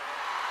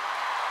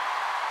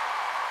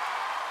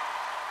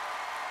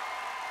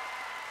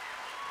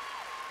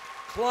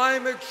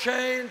 Climate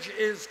change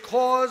is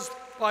caused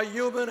by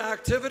human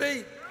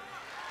activity.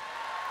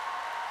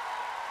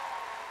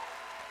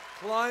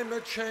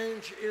 Climate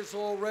change is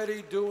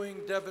already doing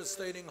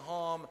devastating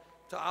harm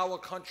to our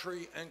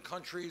country and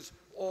countries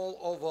all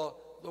over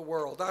the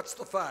world. That's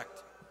the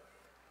fact.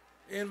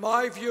 In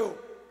my view,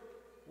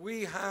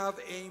 we have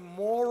a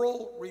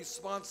moral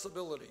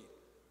responsibility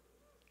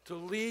to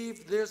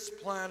leave this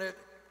planet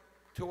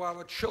to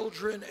our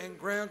children and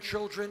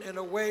grandchildren in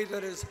a way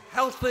that is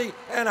healthy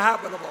and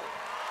habitable.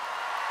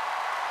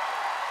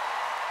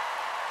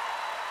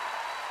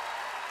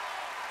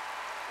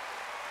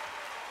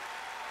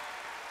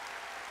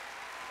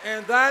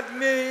 And that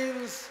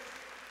means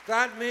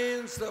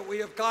that we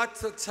have got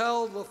to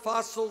tell the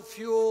fossil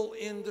fuel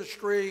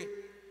industry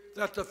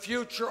that the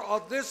future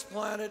of this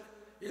planet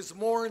is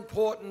more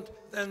important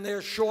than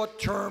their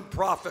short-term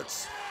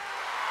profits.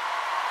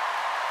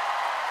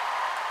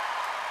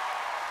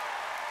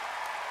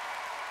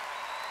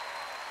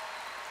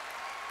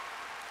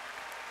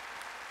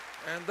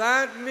 And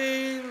that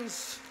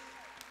means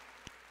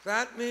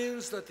that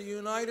the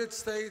United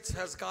States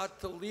has got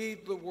to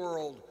lead the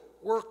world,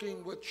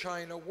 working with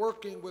China,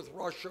 working with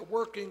Russia,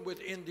 working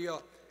with India,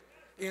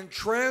 in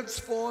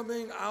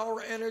transforming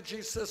our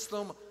energy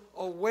system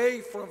away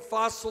from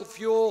fossil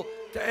fuel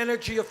to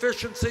energy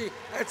efficiency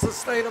and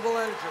sustainable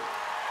energy.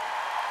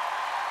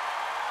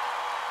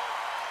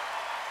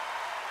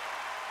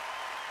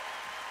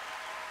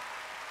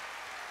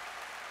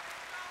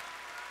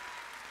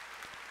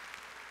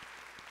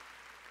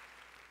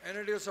 And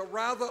it is a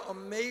rather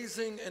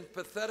amazing and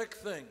pathetic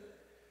thing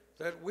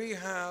that we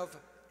have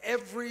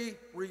every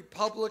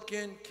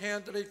Republican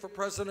candidate for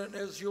president,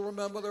 as you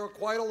remember, there are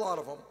quite a lot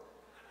of them.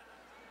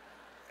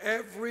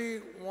 Every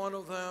one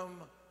of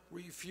them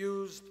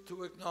refused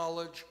to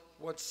acknowledge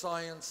what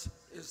science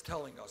is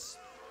telling us.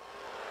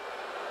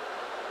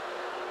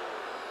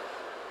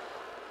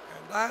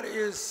 And that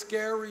is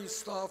scary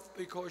stuff,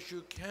 because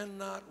you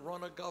cannot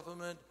run a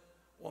government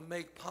or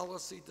make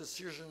policy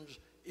decisions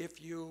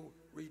if you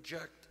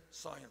reject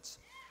science.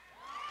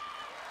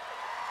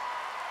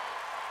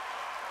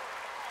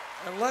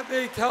 And let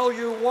me tell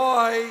you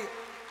why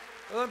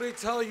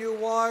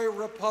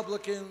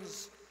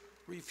Republicans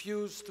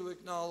refuse to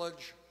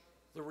acknowledge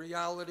the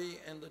reality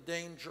and the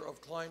danger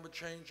of climate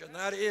change. And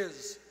that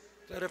is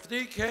that if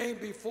they came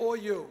before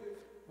you,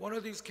 one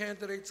of these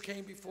candidates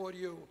came before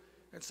you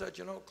and said,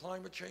 you know,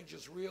 climate change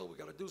is real, we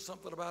got to do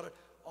something about it,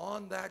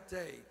 on that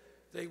day,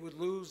 they would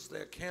lose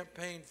their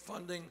campaign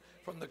funding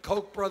from the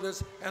Koch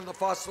brothers and the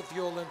fossil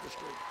fuel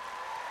industry.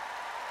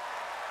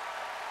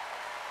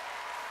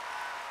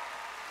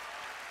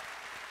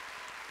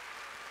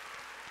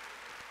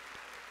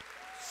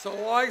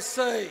 So I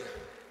say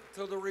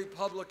to the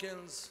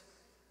Republicans,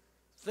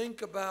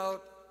 think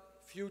about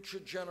future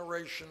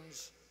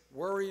generations,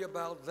 worry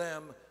about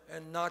them,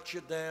 and not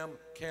your damn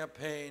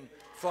campaign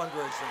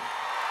fundraising.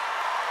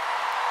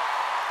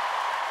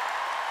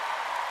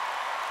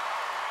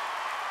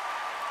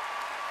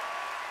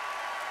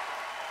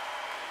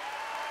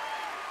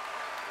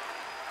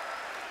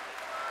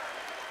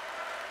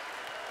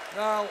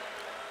 Now,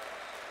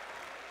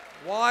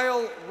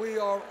 while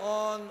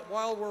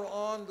we're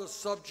on the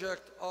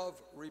subject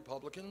of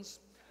Republicans,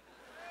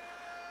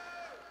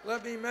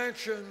 let me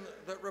mention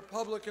that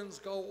Republicans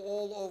go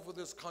all over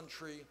this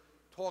country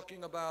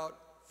talking about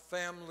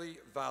family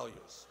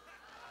values.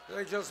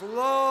 They just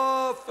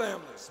love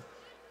families.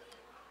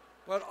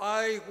 But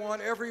I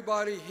want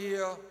everybody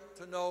here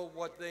to know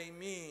what they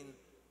mean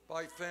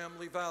by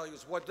family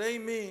values. What they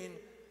mean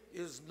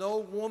is no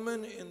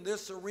woman in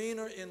this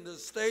arena, in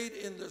this state,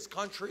 in this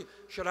country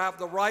should have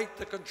the right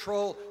to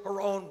control her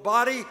own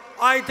body.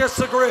 I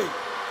disagree.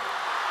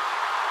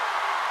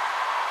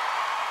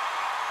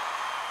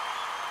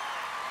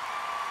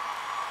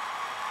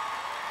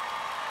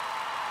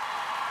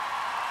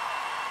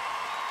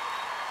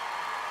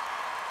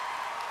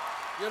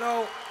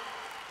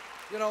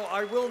 You know,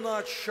 I will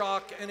not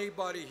shock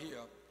anybody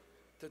here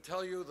to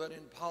tell you that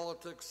in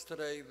politics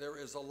today there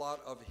is a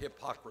lot of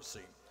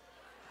hypocrisy.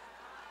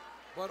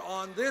 But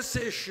on this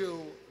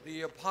issue,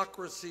 the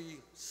hypocrisy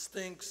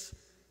stinks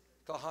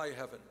to high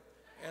heaven.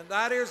 And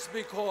that is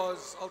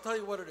because, I'll tell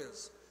you what it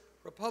is.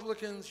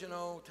 Republicans, you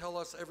know, tell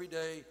us every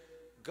day,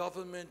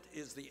 government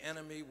is the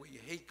enemy. We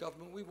hate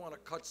government. We want to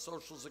cut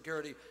Social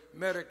Security,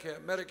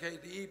 Medicare,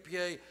 Medicaid, the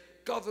EPA.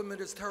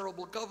 Government is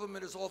terrible.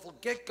 Government is awful.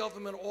 Get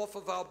government off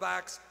of our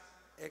backs,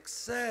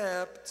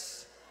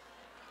 except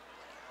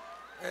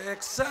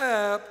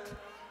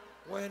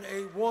when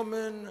a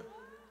woman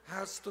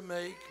has to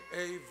make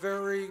a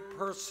very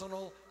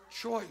personal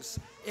choice.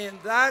 In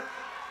that,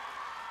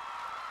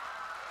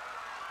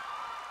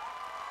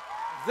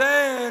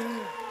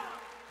 then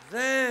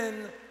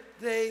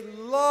they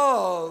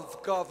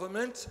love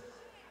government,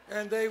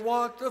 and they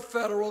want the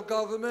federal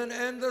government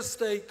and the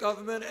state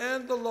government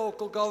and the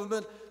local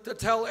government to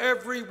tell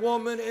every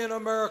woman in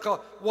America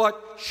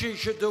what she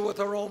should do with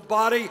her own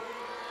body.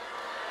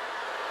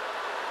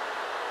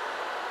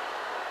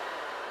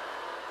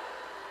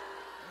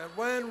 And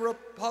when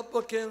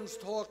Republicans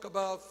talk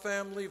about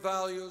family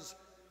values,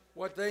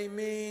 what they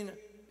mean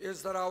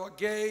is that our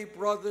gay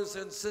brothers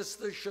and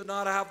sisters should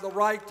not have the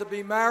right to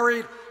be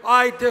married.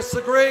 I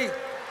disagree.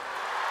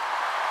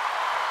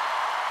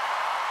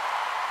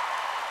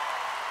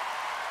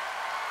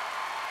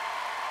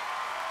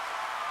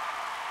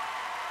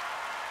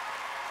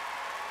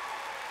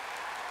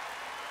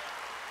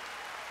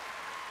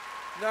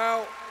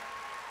 Now,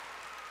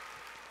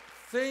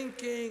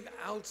 thinking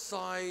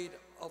outside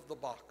of the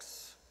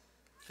box,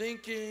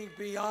 thinking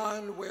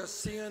beyond where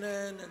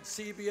CNN and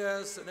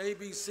CBS and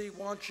ABC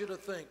want you to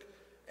think,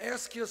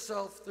 ask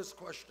yourself this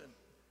question: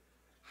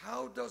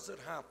 how does it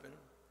happen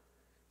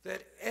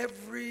that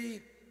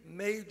every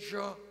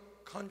major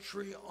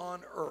country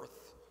on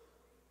earth,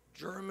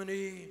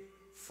 Germany,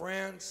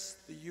 France,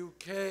 the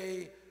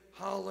UK,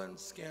 Holland,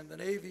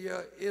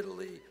 Scandinavia,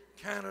 Italy,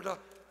 Canada,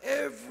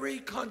 every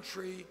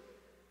country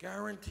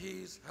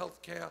guarantees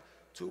health care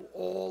to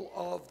all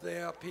of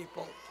their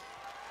people?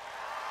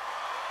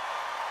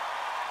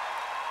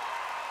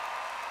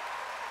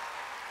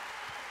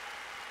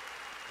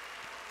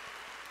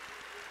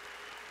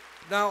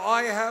 Now,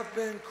 I have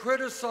been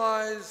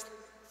criticized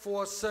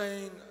for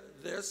saying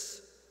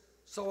this,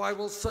 so I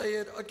will say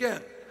it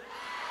again.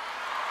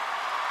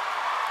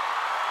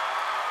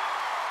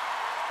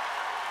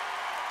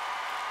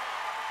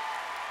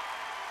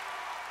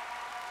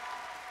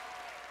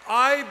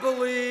 I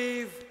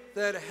believe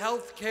that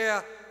health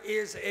care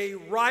is a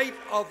right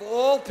of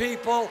all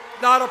people,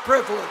 not a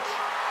privilege.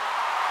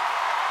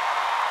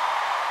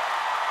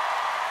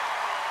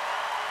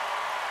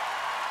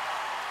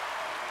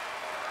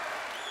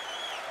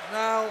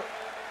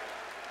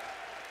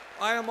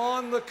 am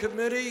on the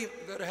committee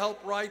that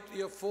helped write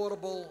the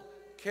Affordable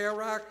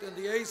Care Act, and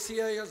the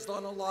ACA has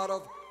done a lot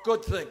of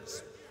good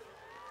things.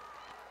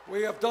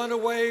 We have done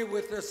away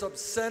with this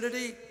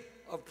obscenity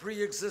of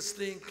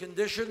pre-existing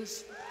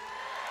conditions.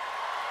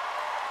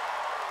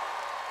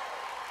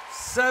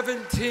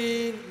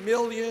 17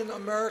 million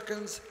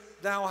Americans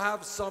now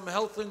have some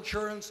health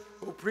insurance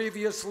who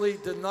previously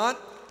did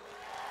not.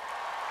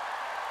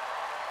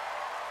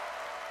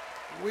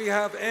 We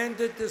have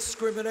ended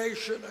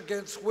discrimination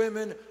against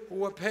women who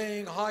were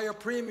paying higher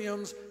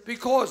premiums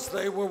because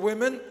they were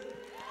women.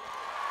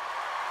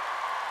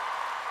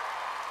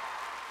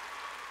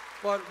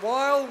 But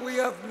while we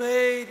have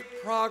made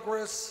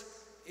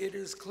progress, it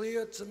is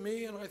clear to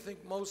me, and I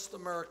think most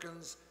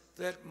Americans,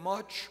 that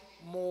much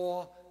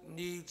more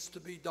needs to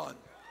be done.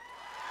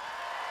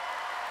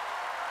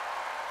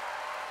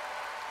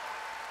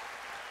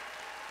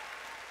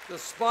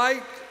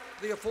 Despite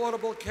the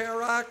Affordable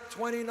Care Act,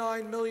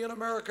 29 million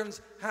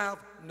Americans have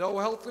no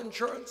health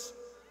insurance.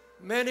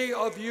 Many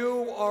of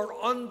you are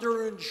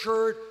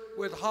underinsured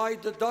with high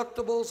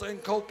deductibles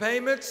and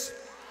co-payments.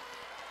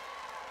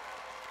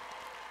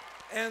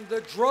 And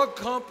the drug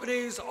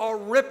companies are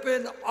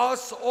ripping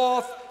us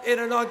off in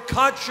an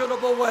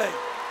unconscionable way.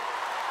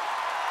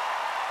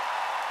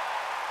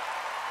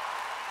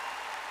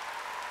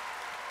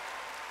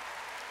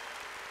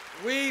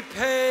 We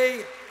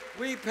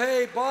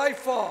pay by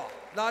far,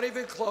 not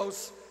even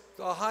close,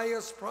 the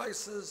highest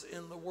prices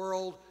in the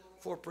world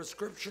for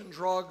prescription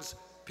drugs.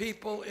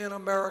 People in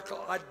America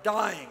are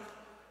dying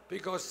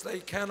because they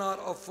cannot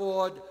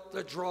afford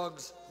the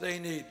drugs they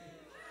need.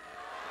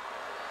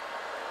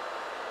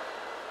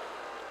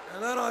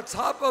 And then on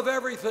top of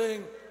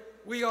everything,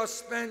 we are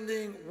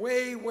spending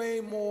way, way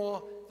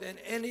more than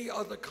any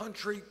other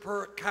country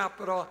per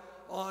capita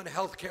on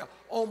health care,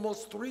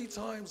 almost 3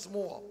 times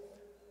more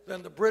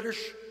than the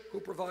British, who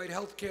provide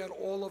health care to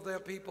all of their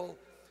people,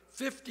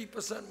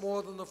 50%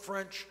 more than the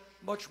French,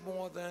 much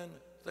more than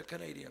the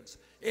Canadians.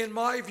 In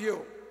my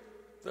view,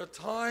 the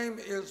time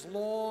is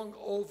long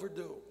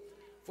overdue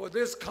for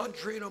this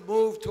country to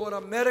move toward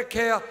a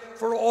Medicare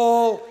for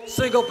all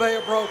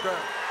single-payer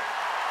program.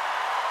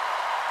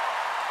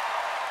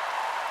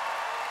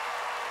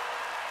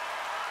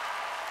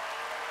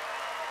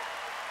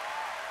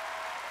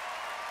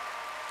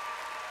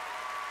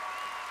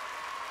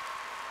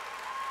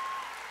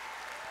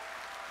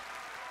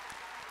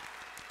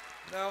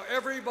 Now,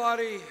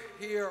 everybody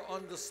here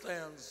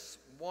understands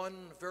one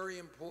very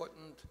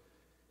important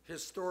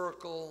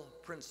historical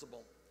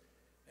principle,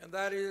 and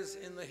that is,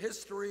 in the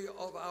history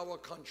of our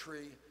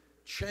country,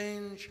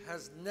 change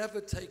has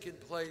never taken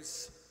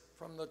place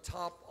from the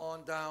top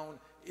on down.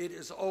 It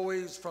is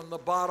always from the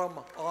bottom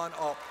on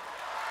up.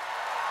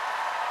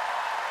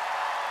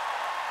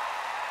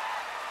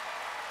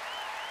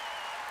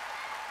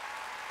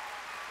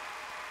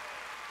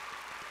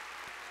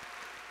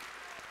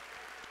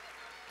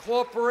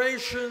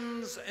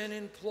 Corporations and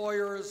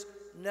employers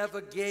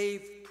never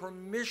gave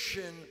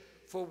permission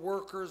for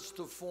workers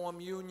to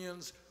form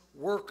unions.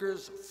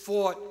 Workers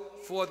fought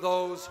for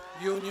those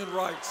union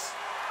rights.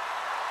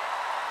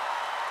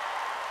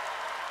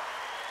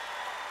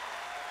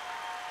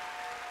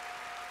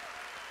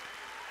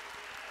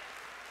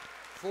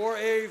 For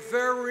a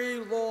very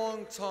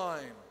long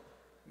time,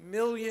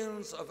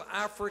 millions of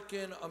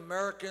African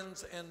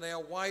Americans and their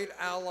white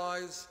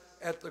allies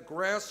at the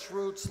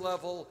grassroots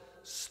level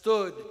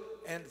stood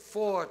and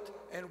fought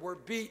and were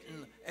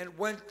beaten and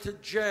went to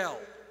jail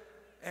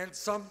and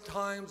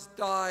sometimes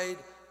died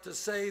to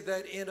say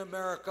that in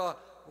America,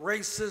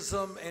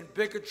 racism and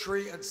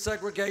bigotry and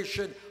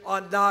segregation are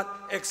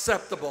not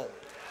acceptable.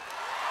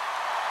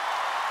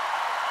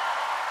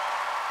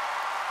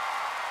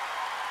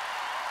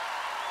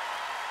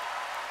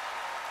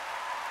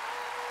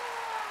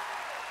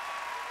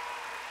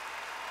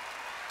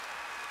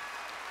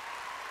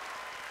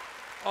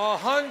 A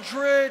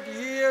 100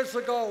 years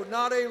ago,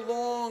 not a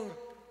long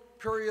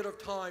period of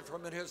time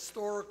from an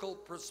historical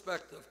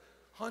perspective,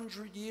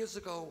 100 years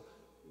ago,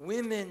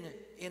 women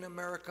in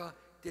America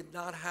did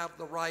not have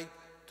the right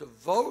to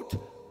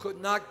vote,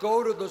 could not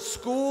go to the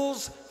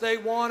schools they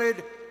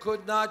wanted,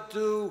 could not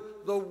do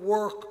the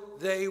work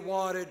they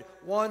wanted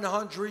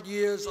 100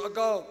 years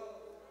ago.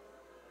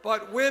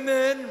 But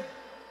women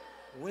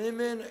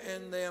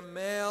and their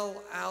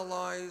male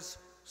allies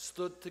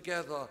stood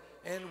together,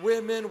 and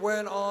women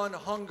went on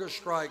hunger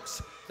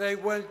strikes. They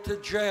went to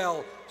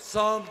jail.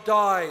 Some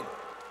died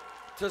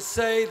to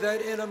say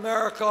that in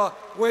America,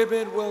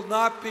 women will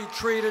not be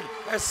treated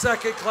as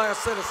second-class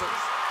citizens.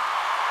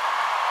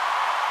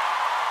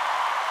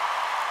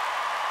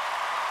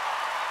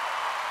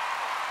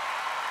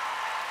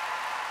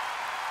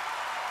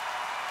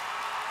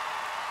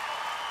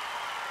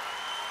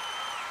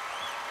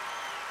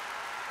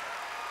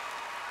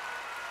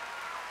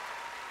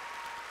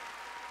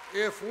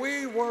 If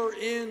we were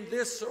in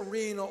this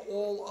arena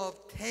all of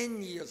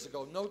 10 years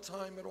ago, no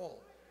time at all,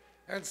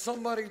 and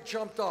somebody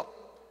jumped up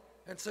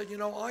and said, you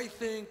know, I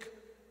think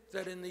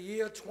that in the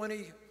year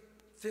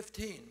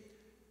 2015,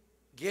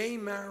 Gay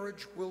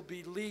marriage will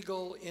be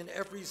legal in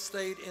every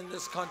state in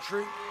this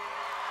country.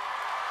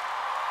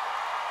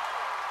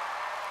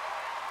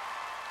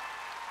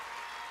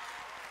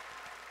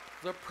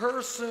 The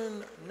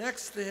person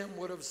next to him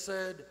would have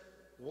said,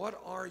 "What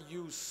are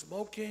you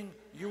smoking?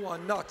 You are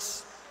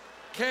nuts."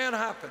 Can't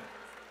happen.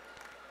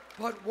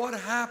 But what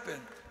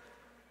happened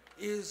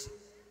is,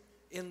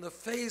 in the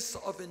face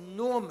of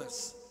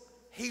enormous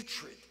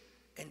hatred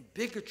and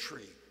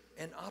bigotry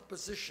and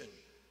opposition,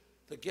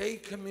 the gay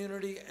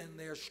community and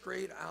their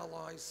straight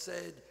allies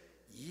said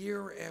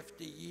year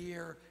after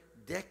year,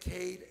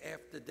 decade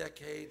after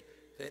decade,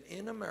 that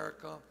in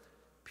America,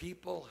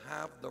 people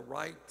have the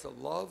right to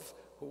love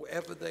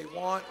whoever they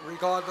want,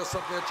 regardless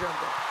of their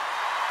gender.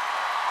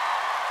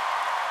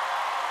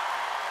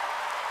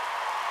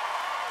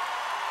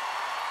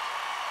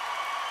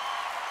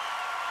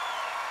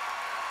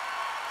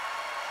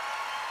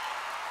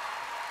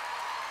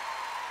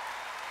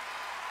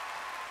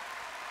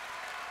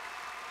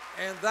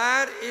 And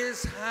that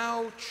is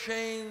how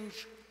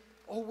change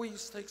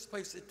always takes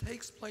place. It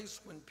takes place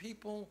when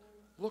people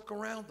look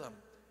around them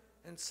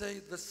and say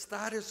the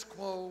status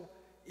quo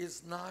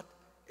is not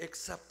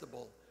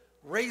acceptable.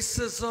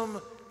 Racism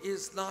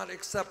is not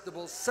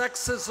acceptable.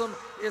 Sexism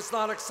is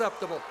not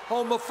acceptable.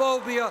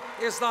 Homophobia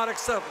is not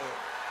acceptable.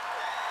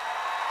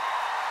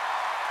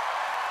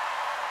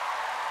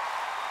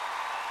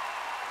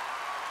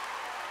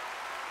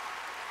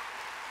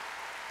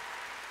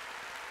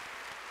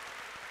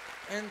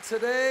 And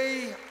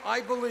today,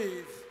 I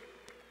believe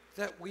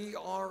that we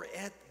are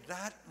at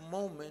that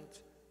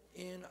moment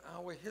in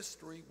our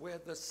history where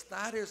the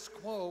status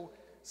quo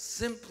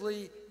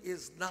simply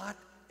is not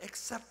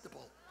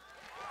acceptable.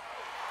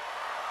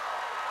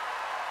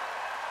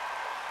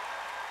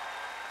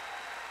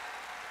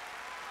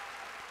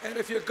 And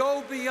if you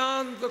go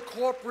beyond the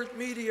corporate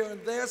media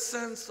and their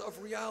sense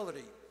of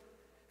reality,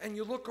 and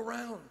you look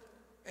around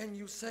and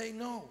you say,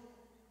 no,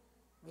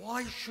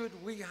 why should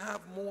we have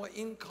more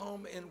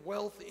income and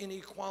wealth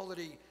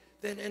inequality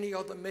than any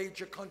other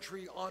major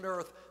country on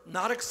earth?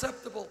 Not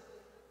acceptable.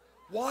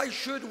 Why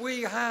should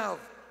we have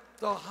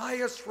the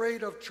highest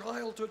rate of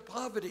childhood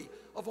poverty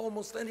of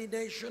almost any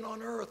nation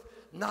on earth?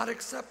 Not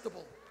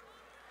acceptable.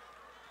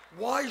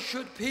 Why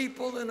should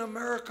people in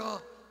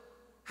America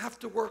have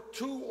to work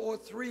 2 or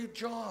 3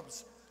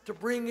 jobs to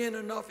bring in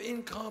enough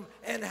income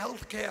and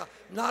health care?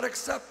 Not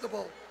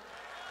acceptable.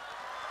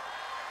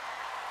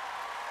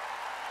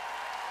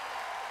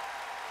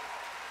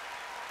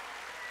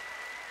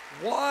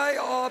 Why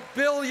are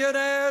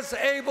billionaires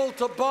able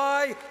to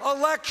buy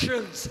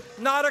elections?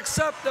 Not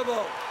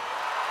acceptable.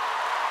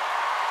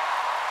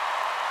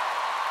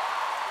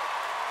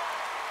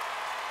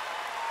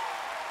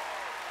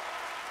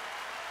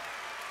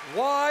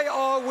 Why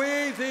are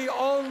we the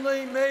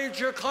only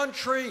major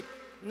country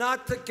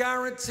not to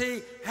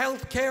guarantee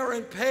health care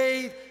and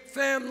paid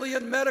family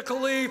and medical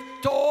leave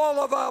to all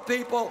of our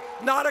people?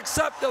 Not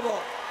acceptable.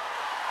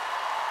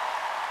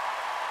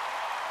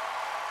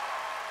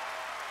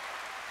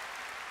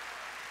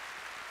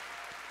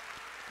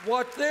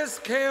 What this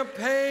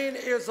campaign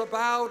is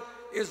about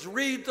is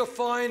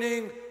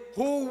redefining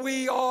who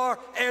we are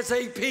as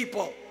a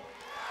people.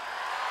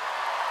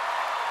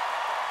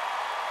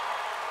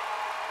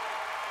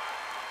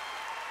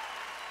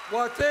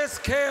 What this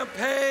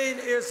campaign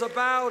is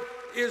about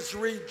is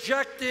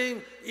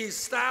rejecting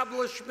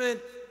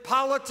establishment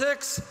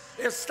politics,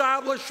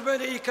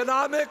 establishment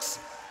economics,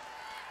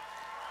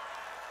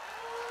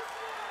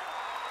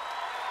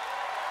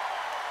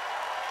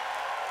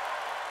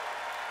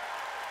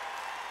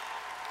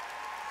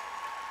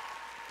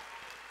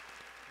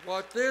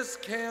 what this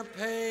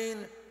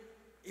campaign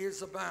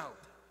is about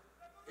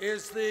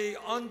is the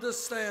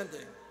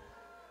understanding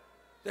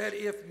that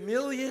if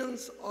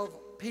millions of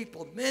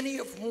people, many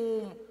of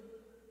whom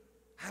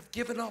have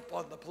given up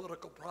on the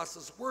political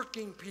process,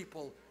 working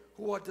people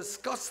who are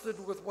disgusted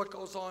with what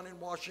goes on in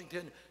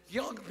Washington,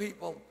 young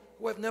people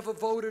who have never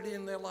voted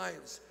in their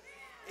lives,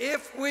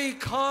 if we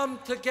come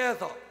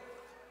together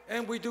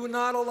and we do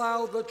not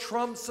allow the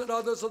Trumps and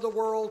others of the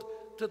world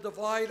to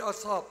divide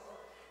us up,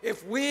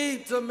 if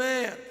we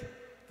demand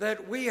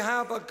that we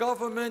have a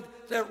government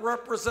that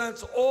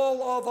represents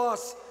all of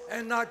us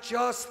and not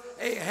just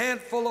a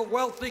handful of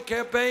wealthy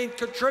campaign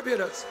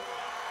contributors,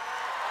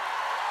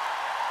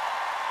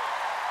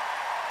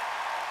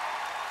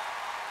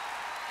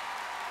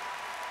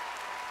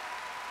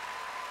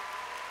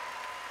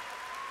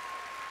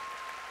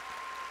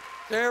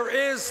 there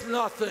is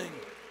nothing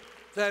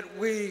that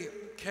we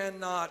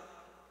cannot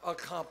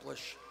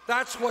accomplish.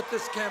 That's what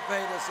this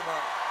campaign is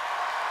about.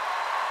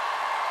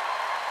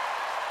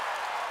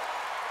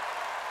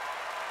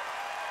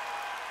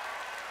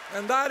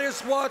 And that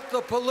is what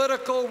the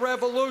political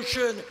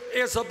revolution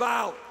is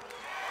about.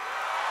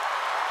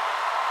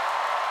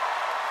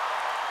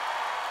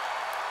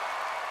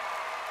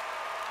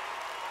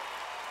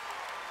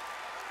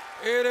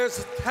 It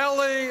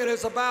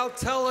is about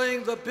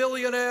telling the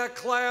billionaire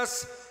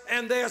class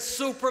and their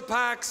super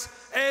PACs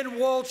and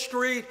Wall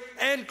Street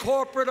and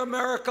corporate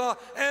America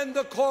and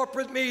the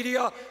corporate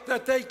media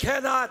that they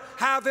cannot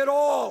have it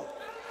all.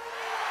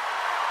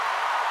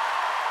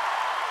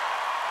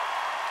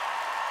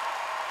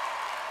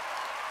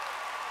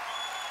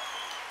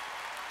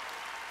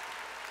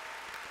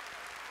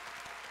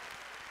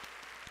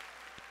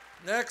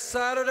 Next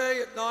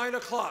Saturday at 9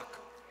 o'clock.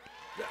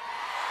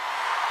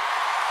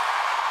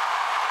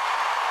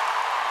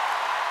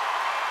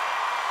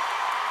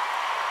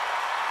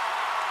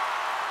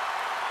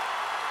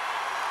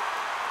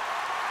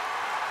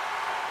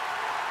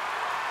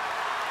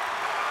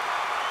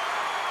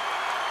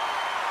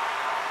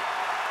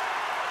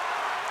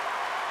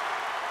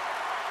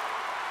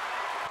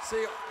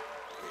 See,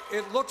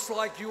 it looks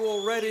like you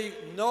already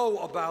know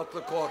about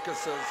the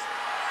caucuses.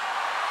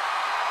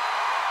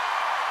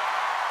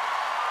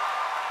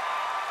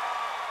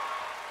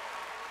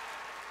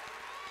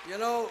 You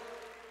know,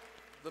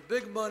 the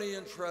big money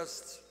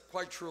interests,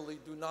 quite truly,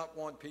 do not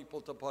want people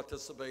to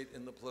participate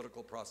in the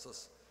political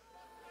process.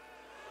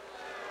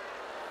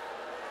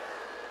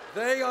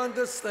 They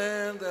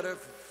understand that if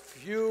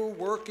few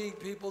working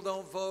people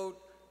don't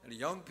vote and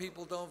young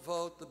people don't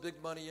vote, the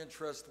big money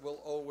interest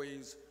will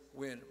always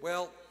win.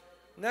 Well,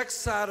 next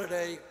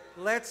Saturday,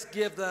 let's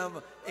give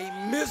them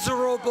a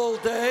miserable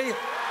day.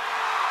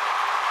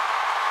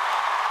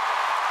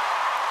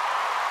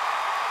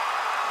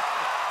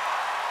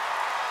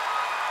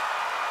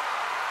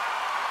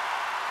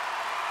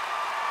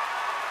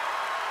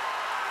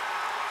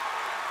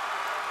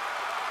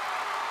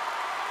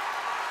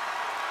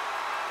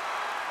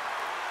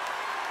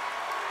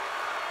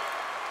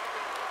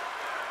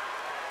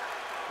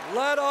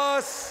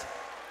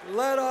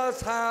 Let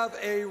us have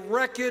a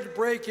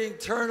record-breaking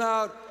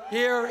turnout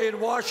here in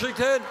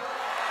Washington.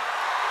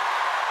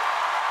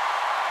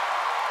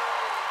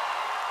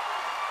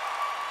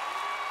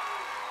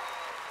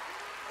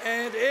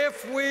 And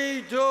if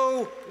we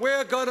do,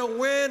 we're going to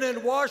win,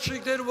 and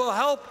Washington will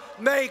help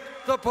make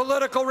the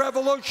political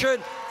revolution.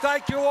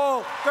 Thank you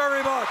all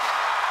very much.